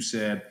something that you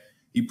said.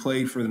 He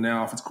played for the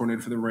now offensive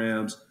coordinator for the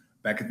Rams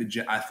back at the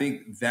Jets. I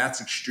think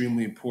that's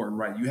extremely important,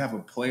 right? You have a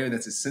player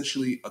that's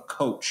essentially a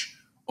coach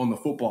on the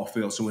football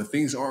field. So when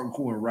things aren't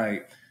going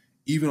right,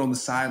 even on the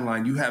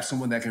sideline, you have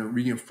someone that can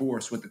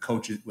reinforce what the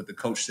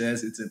coach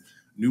says. It's a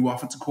new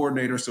offensive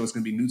coordinator, so it's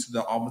going to be new to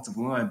the offensive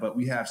line, but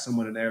we have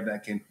someone in there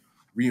that can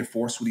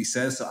reinforce what he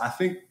says. So I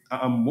think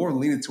I'm more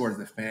leaning towards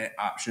the Fant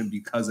option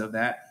because of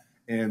that.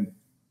 And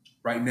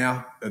right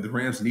now, the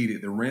Rams need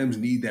it. The Rams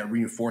need that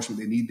reinforcement.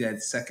 They need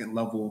that second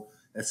level,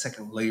 that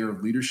second layer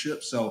of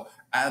leadership. So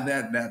out of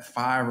that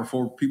 5 or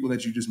 4 people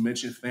that you just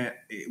mentioned, Fant,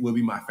 it will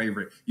be my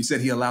favorite. You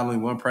said he allowed only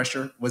 1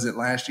 pressure. Was it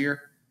last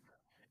year?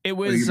 It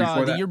was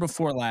the year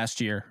before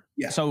last year.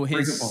 Yeah. So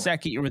his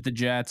second year with the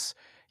Jets.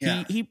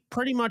 Yeah. He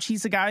pretty much,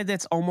 he's a guy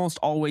that's almost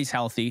always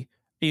healthy.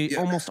 He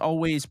almost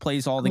always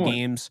plays all the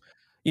games.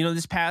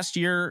 This past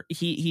year,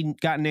 he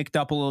got nicked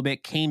up a little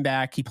bit, came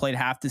back. He played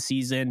half the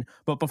season.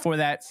 But before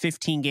that,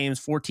 15 games,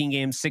 14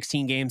 games,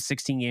 16 games,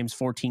 16 games,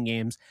 14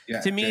 games.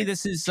 Yeah, to me,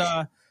 this is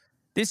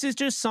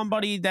just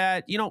somebody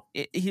that,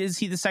 is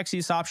he the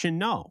sexiest option?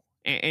 No.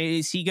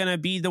 Is he going to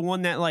be the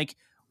one that, like,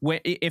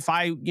 if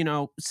I,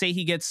 say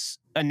he gets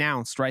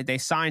announced, right? They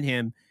sign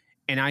him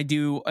and I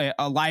do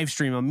a live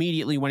stream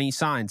immediately when he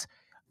signs.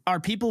 Are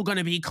people going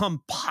to be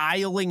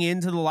piling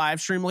into the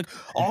live stream like,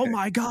 oh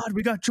my God,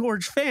 we got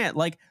George Fant?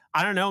 Like,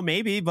 I don't know,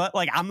 maybe, but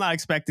like, I'm not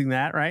expecting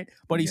that, right?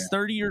 But he's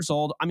 30 years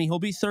old. I mean, he'll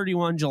be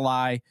 31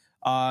 July.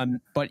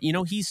 But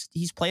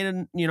he's played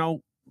in,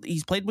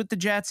 he's played with the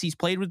Jets. He's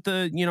played with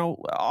the,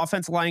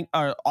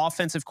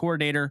 offensive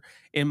coordinator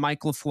in Mike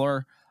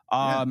LaFleur.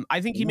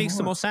 I think he makes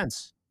the most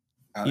sense.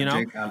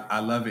 Jake, I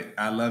love it.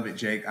 I love it,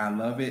 Jake. I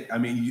love it. I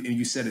mean,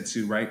 you said it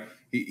too, right?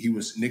 He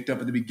was nicked up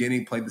at the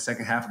beginning, played the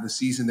second half of the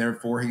season.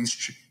 Therefore,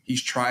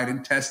 he's tried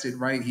and tested,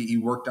 right? He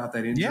worked out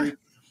that injury.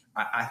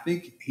 Yeah. I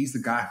think he's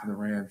the guy for the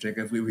Rams, Jake.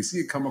 If we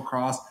see it come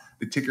across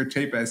the ticker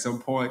tape at some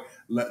point,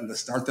 let's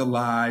start the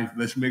live.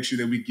 Let's make sure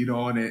that we get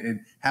on it and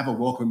have a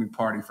welcoming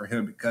party for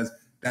him because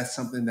that's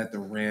something that the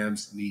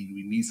Rams need.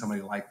 We need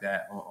somebody like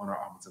that on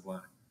our offensive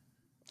line.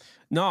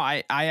 No,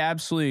 I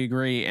absolutely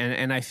agree.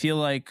 And I feel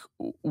like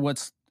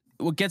what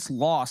gets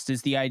lost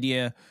is the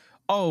idea,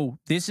 oh,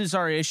 this is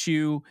our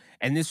issue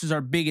and this is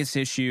our biggest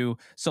issue,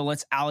 so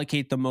let's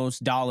allocate the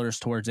most dollars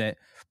towards it.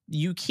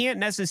 You can't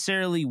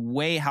necessarily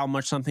weigh how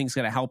much something's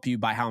going to help you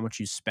by how much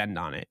you spend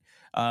on it.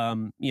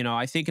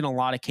 I think in a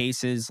lot of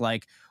cases,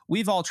 like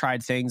we've all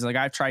tried things. Like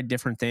I've tried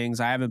different things.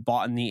 I haven't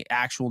bought in the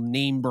actual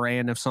name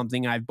brand of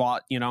something. I've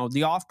bought,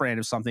 the off brand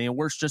of something. It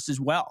works just as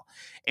well.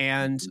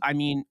 And I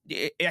mean,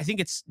 I think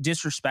it's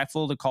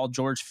disrespectful to call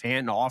George Fant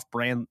an off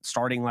brand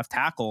starting left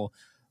tackle,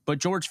 but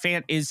George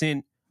Fant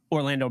isn't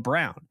Orlando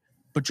Brown.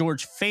 But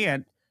George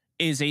Fant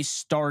is a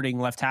starting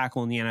left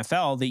tackle in the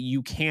NFL that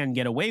you can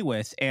get away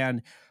with.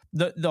 And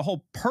the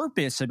whole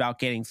purpose about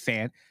getting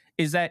Fant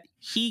is that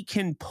he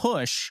can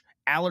push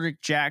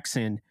Alaric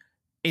Jackson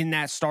in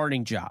that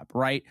starting job,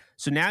 right?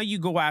 So now you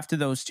go after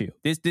those two.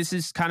 This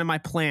is kind of my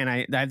plan.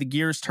 I have the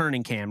gears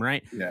turning, Cam,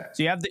 right? Yeah.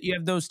 So you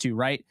have those two,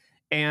 right?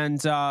 And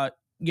then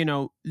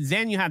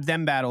you have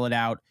them battle it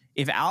out.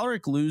 If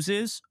Alaric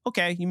loses,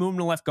 okay, you move him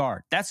to left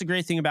guard. That's the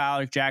great thing about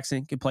Alaric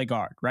Jackson, can play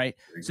guard, right?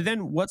 So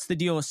then what's the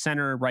deal with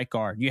center right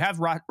guard? You have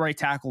right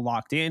tackle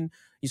locked in.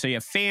 So you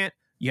have Fant,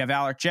 you have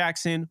Alaric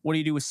Jackson. What do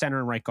you do with center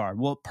and right guard?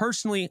 Well,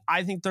 personally,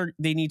 I think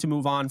they need to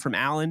move on from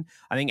Allen.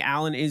 I think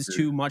Allen is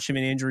too much of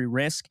an injury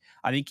risk.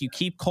 I think you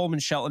keep Coleman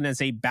Shelton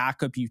as a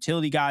backup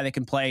utility guy that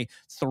can play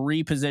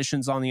 3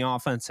 positions on the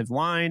offensive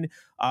line,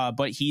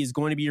 but he is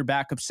going to be your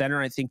backup center.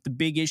 I think the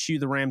big issue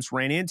the Rams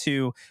ran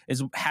into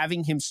is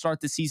having him start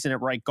the season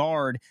at right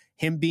guard,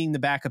 him being the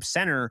backup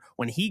center.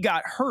 When he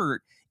got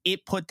hurt,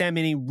 it put them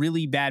in a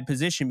really bad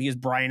position because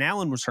Brian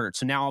Allen was hurt.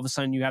 So now all of a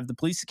sudden you have the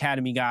police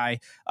academy guy,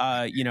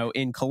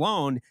 in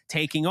Cologne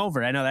taking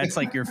over. I know that's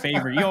like your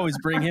favorite. You always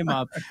bring him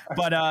up,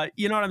 but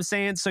you know what I'm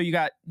saying? So you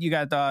got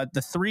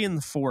the 3 and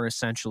the 4,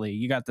 essentially.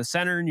 You got the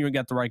center and you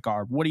got the right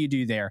guard. What do you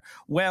do there?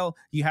 Well,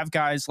 you have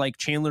guys like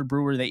Chandler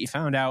Brewer that you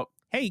found out,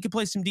 hey, he could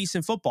play some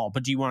decent football,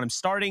 but do you want him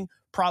starting?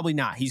 Probably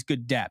not. He's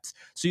good depth.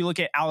 So you look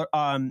at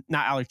not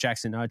Alec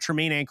Jackson,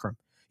 Tremaine Ankrum,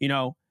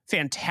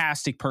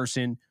 fantastic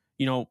person,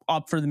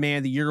 up for the Man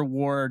of the Year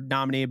award,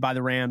 nominated by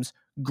the Rams.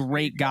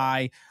 Great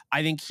guy.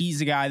 I think he's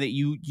a guy that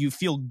you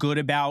feel good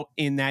about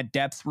in that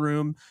depth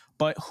room.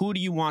 But who do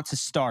you want to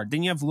start?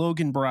 Then you have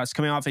Logan Bruss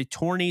coming off a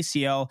torn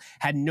ACL,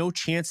 had no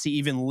chance to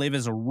even live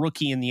as a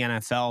rookie in the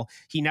NFL.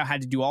 He now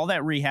had to do all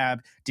that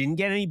rehab, didn't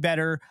get any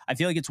better. I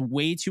feel like it's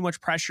way too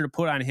much pressure to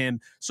put on him.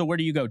 So where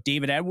do you go?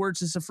 David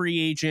Edwards is a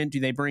free agent. Do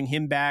they bring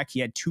him back?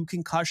 He had 2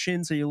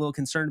 concussions. Are you a little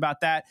concerned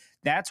about that?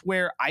 That's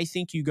where I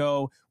think you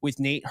go with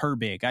Nate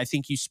Herbig. I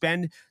think you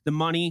spend the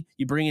money,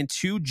 you bring in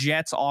 2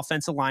 Jets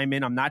offensive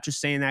linemen. I'm not just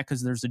saying that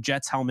because there's a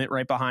Jets helmet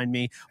right behind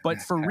me, but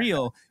for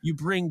real, you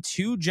bring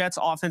 2 Jets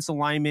offensive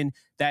linemen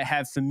that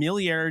have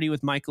familiarity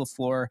with Mike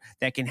LaFleur,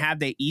 that can have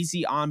the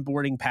easy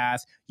onboarding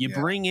path. You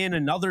bring in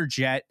another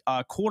Jet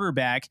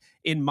quarterback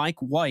in Mike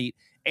White,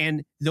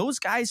 and those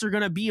guys are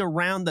going to be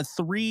around the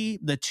 $2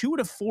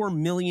 to $4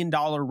 million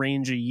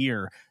range a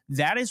year.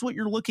 That is what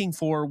you're looking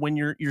for when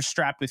you're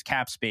strapped with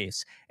cap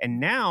space. And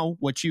now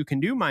what you can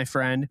do, my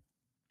friend,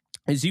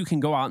 is you can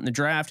go out in the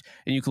draft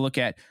and you can look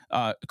at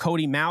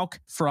Cody Mauch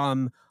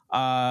from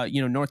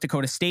North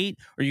Dakota State,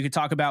 or you could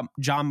talk about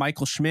John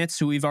Michael Schmitz,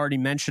 who we've already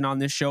mentioned on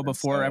this show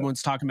before.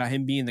 Everyone's talking about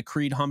him being the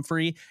Creed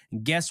Humphrey.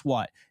 And guess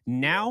what?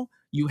 Now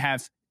you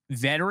have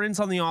veterans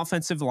on the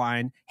offensive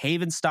line.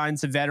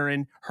 Havenstein's a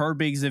veteran.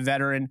 Herbig's a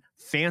veteran.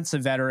 Fant's a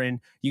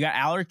veteran. You got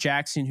Alaric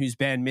Jackson, who's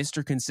been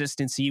Mr.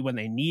 Consistency. When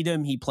they need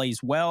him, he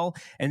plays well.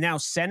 And now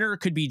center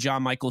could be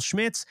John Michael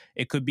Schmitz.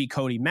 It could be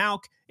Cody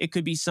Mauch. It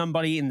could be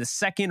somebody in the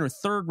 2nd or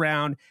 3rd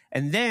round.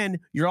 And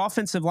then your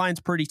offensive line's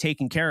pretty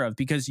taken care of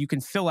because you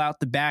can fill out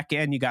the back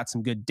end. You got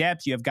some good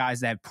depth. You have guys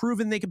that have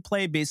proven they can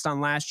play based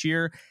on last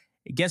year.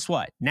 Guess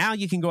what? Now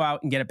you can go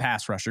out and get a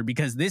pass rusher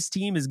because this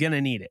team is going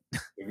to need it.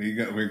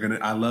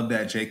 I love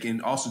that, Jake.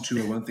 And also,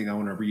 too, one thing I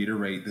want to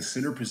reiterate, the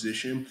center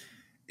position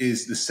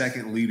is the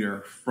second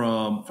leader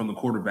from the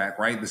quarterback,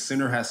 right? The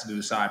center has to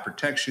decide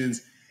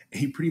protections. And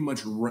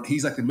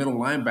he's like the middle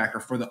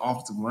linebacker for the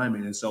offensive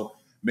lineman. And so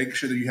making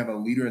sure that you have a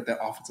leader at that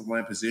offensive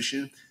line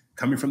position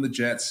coming from the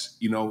Jets,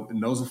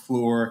 knows the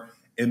floor.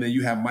 And then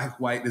you have Mike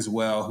White as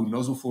well, who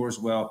knows the floor as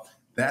well.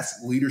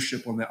 That's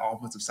leadership on the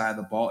offensive side of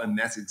the ball, and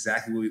that's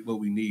exactly what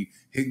we need.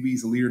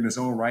 Higbee's a leader in his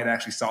own right. I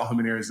actually saw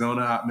him in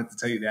Arizona. I meant to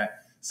tell you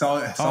that.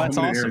 Saw him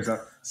in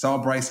Arizona. Saw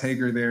Bryce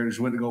Hager there. Just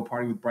went to go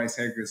party with Bryce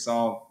Hager.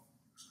 Saw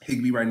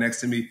Higbee right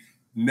next to me.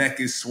 Neck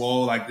is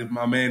swole. Like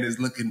my man is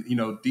looking,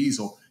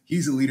 diesel.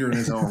 He's a leader in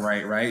his own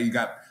right, right? You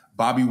got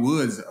Bobby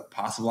Woods, a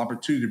possible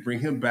opportunity to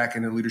bring him back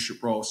in a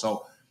leadership role.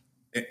 So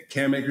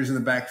Cam Akers in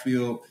the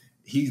backfield.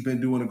 He's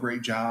been doing a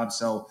great job.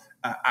 So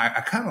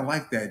I kind of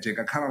like that, Jake.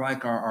 I kind of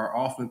like our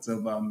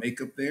offensive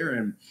makeup there.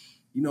 And,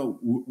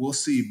 we'll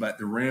see. But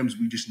the Rams,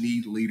 we just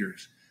need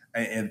leaders.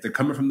 And if they're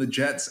coming from the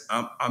Jets,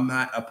 I'm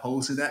not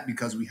opposed to that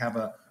because we have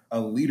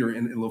a leader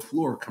in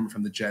LaFleur coming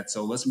from the Jets.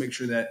 So let's make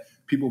sure that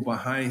people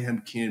behind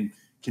him can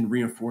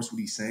reinforce what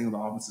he's saying on the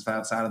offensive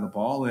side of the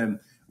ball. And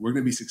we're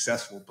going to be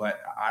successful. But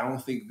I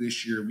don't think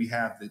this year we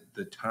have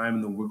the time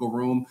and the wiggle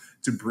room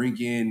to bring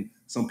in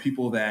some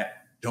people that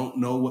don't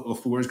know what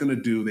LaFleur is going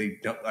to do. They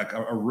don't, like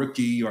a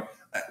rookie, or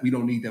We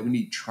don't need that. We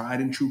need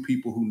tried and true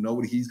people who know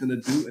what he's going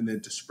to do, and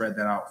then to spread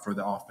that out for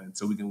the offense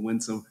so we can win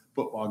some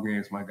football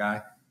games, my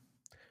guy.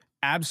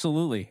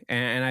 Absolutely.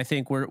 And I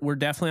think we're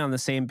definitely on the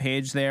same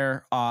page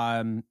there.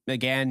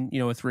 Again,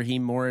 with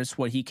Raheem Morris,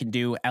 what he can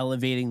do,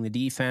 elevating the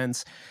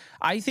defense.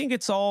 I think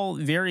it's all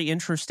very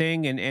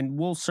interesting, and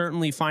we'll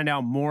certainly find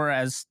out more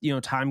as,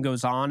 time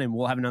goes on, and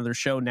we'll have another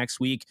show next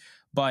week.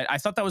 But I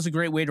thought that was a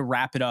great way to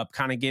wrap it up,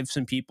 kind of give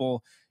some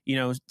people,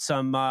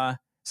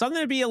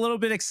 something to be a little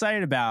bit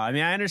excited about. I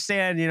mean, I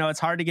understand, it's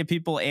hard to get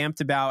people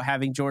amped about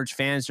having George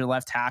Fant, your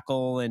left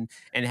tackle, and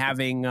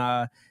having,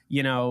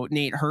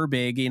 Nate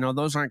Herbig.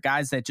 Those aren't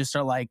guys that just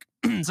are like,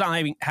 it's not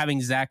like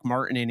having Zach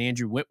Martin and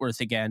Andrew Whitworth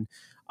again.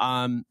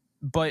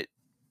 But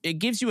it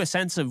gives you a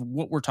sense of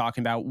what we're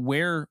talking about,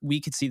 where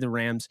we could see the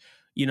Rams.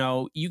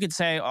 You could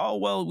say, oh,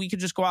 well, we could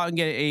just go out and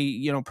get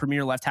a,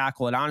 premier left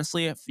tackle. And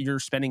honestly, if you're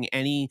spending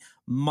any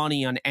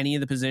money on any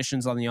of the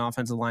positions on the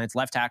offensive line, it's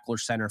left tackle or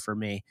center for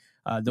me.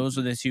 Those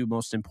are the two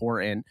most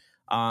important.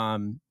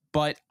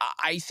 But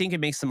I think it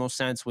makes the most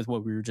sense with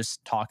what we were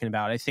just talking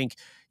about. I think,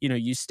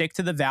 you stick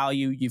to the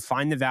value, you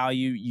find the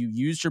value, you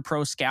use your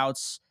pro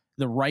scouts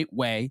the right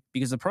way,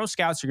 because the pro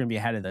scouts are going to be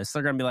ahead of this.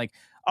 They're going to be like,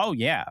 oh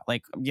yeah,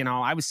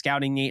 I was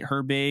scouting Nate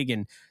Herbig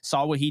and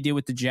saw what he did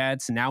with the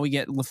Jets, and now we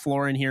get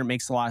LaFleur in here. It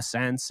makes a lot of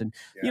sense. And,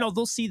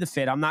 they'll see the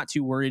fit. I'm not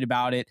too worried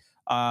about it.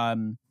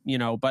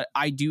 But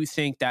I do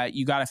think that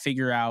you got to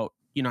figure out,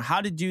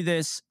 how to do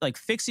this, like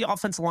fix the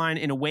offensive line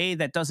in a way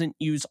that doesn't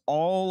use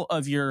all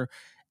of your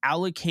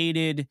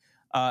allocated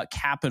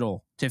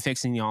capital to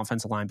fixing the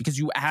offensive line, because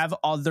you have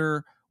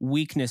other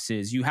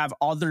weaknesses, you have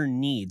other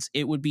needs.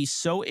 It would be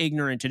so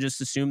ignorant to just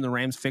assume the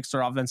Rams fix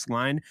their offensive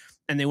line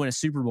and they win a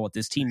Super Bowl with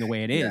this team the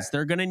way it is. Yeah.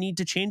 They're going to need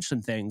to change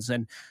some things.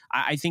 And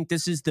I think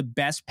this is the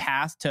best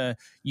path to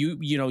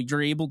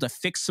you're able to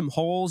fix some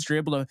holes. You're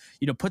able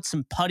to, put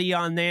some putty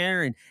on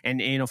there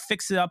and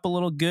fix it up a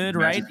little good,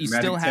 right? You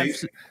still have,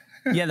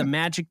 the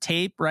magic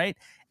tape, right?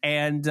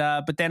 And,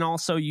 but then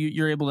also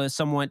you're able to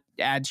somewhat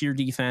add to your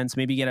defense,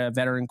 maybe get a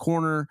veteran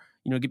corner,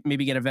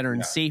 maybe get a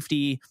veteran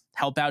safety,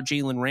 help out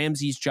Jalen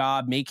Ramsey's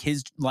job, make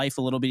his life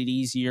a little bit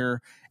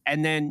easier.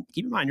 And then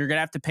keep in mind, you're going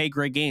to have to pay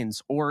Greg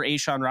Gaines or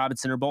A'Shawn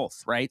Robinson or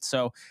both, right?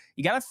 So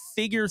you got to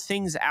figure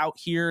things out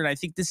here. And I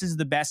think this is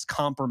the best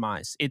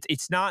compromise.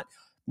 It's not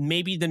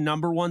maybe the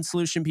number one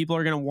solution people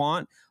are going to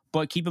want,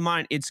 but keep in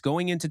mind, it's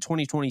going into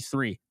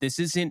 2023. This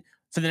isn't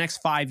for the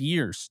next 5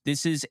 years.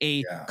 This is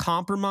a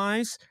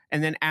compromise.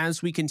 And then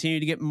as we continue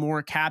to get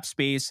more cap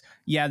space,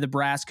 the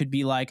brass could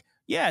be like,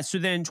 so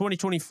then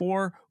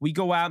 2024, we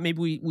go out,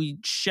 maybe we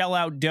shell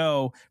out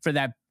dough for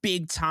that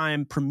big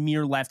time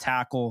premier left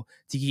tackle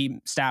to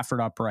keep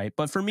Stafford upright.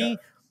 But for me,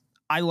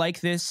 I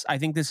like this. I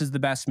think this is the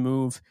best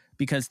move,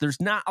 because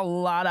there's not a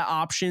lot of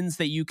options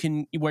where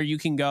you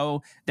can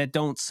go that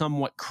don't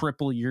somewhat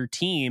cripple your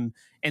team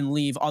and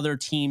leave other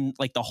team,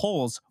 like the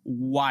holes,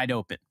 wide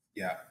open.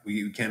 Yeah,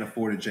 we can't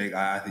afford it, Jake.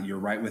 I think you're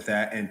right with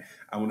that. And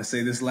I want to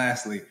say this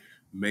lastly,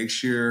 make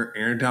sure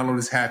Aaron Donald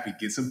is happy.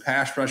 Get some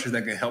pass rushers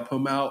that can help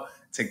him out,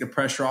 take the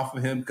pressure off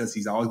of him, because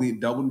he's always getting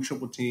double and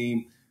triple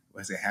team.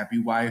 I say happy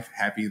wife,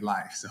 happy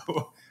life.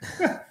 So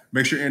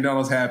make sure Aaron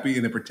Donald's happy,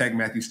 and then protect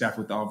Matthew Stafford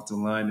with the offensive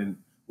line, and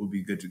we'll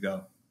be good to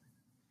go.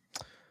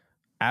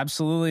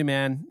 Absolutely,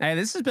 man. Hey,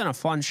 this has been a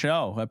fun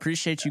show. I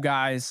appreciate you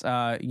guys,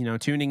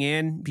 tuning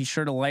in. Be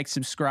sure to like,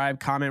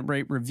 subscribe, comment,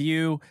 rate,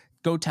 review.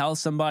 Go tell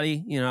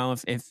somebody,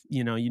 if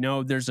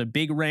there's a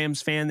big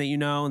Rams fan that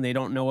and they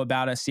don't know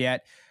about us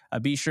yet,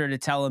 be sure to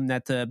tell them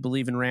that the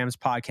Believe in Rams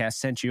podcast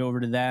sent you over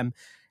to them.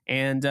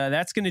 And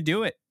that's going to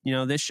do it.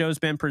 This show's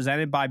been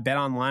presented by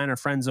BetOnline, our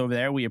friends over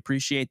there. We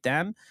appreciate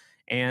them.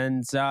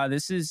 And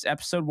this is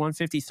episode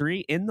 153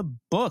 in the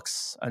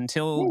books.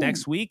 Until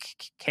next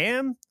week,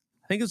 Cam,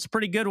 I think it's a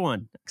pretty good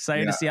one.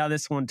 Excited to see how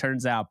this one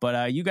turns out.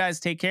 But you guys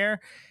take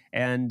care,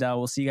 and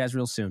we'll see you guys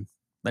real soon.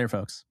 Later,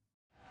 folks.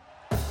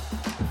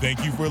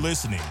 Thank you for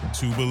listening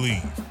to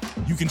Believe.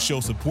 You can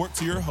show support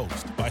to your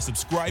host by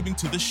subscribing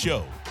to the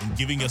show and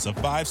giving us a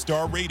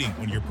 5-star rating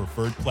on your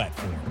preferred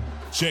platform.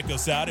 Check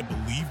us out at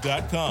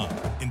Believe.com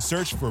and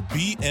search for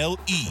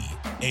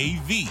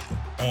BLEAV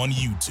on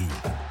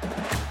YouTube.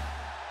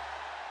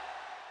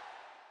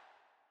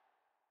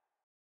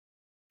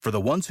 For the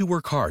ones who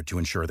work hard to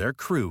ensure their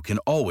crew can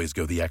always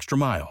go the extra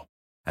mile,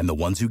 and the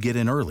ones who get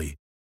in early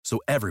so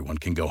everyone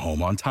can go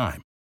home on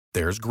time,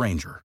 there's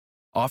Grainger,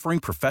 offering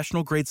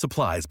professional-grade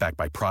supplies backed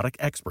by product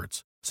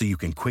experts so you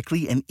can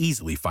quickly and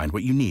easily find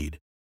what you need.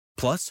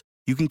 Plus,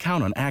 you can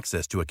count on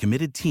access to a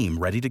committed team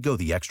ready to go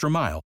the extra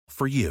mile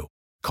for you.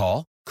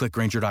 Call, click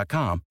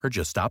Grainger.com, or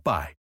just stop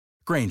by.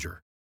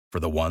 Grainger, for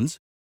the ones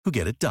who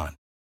get it done.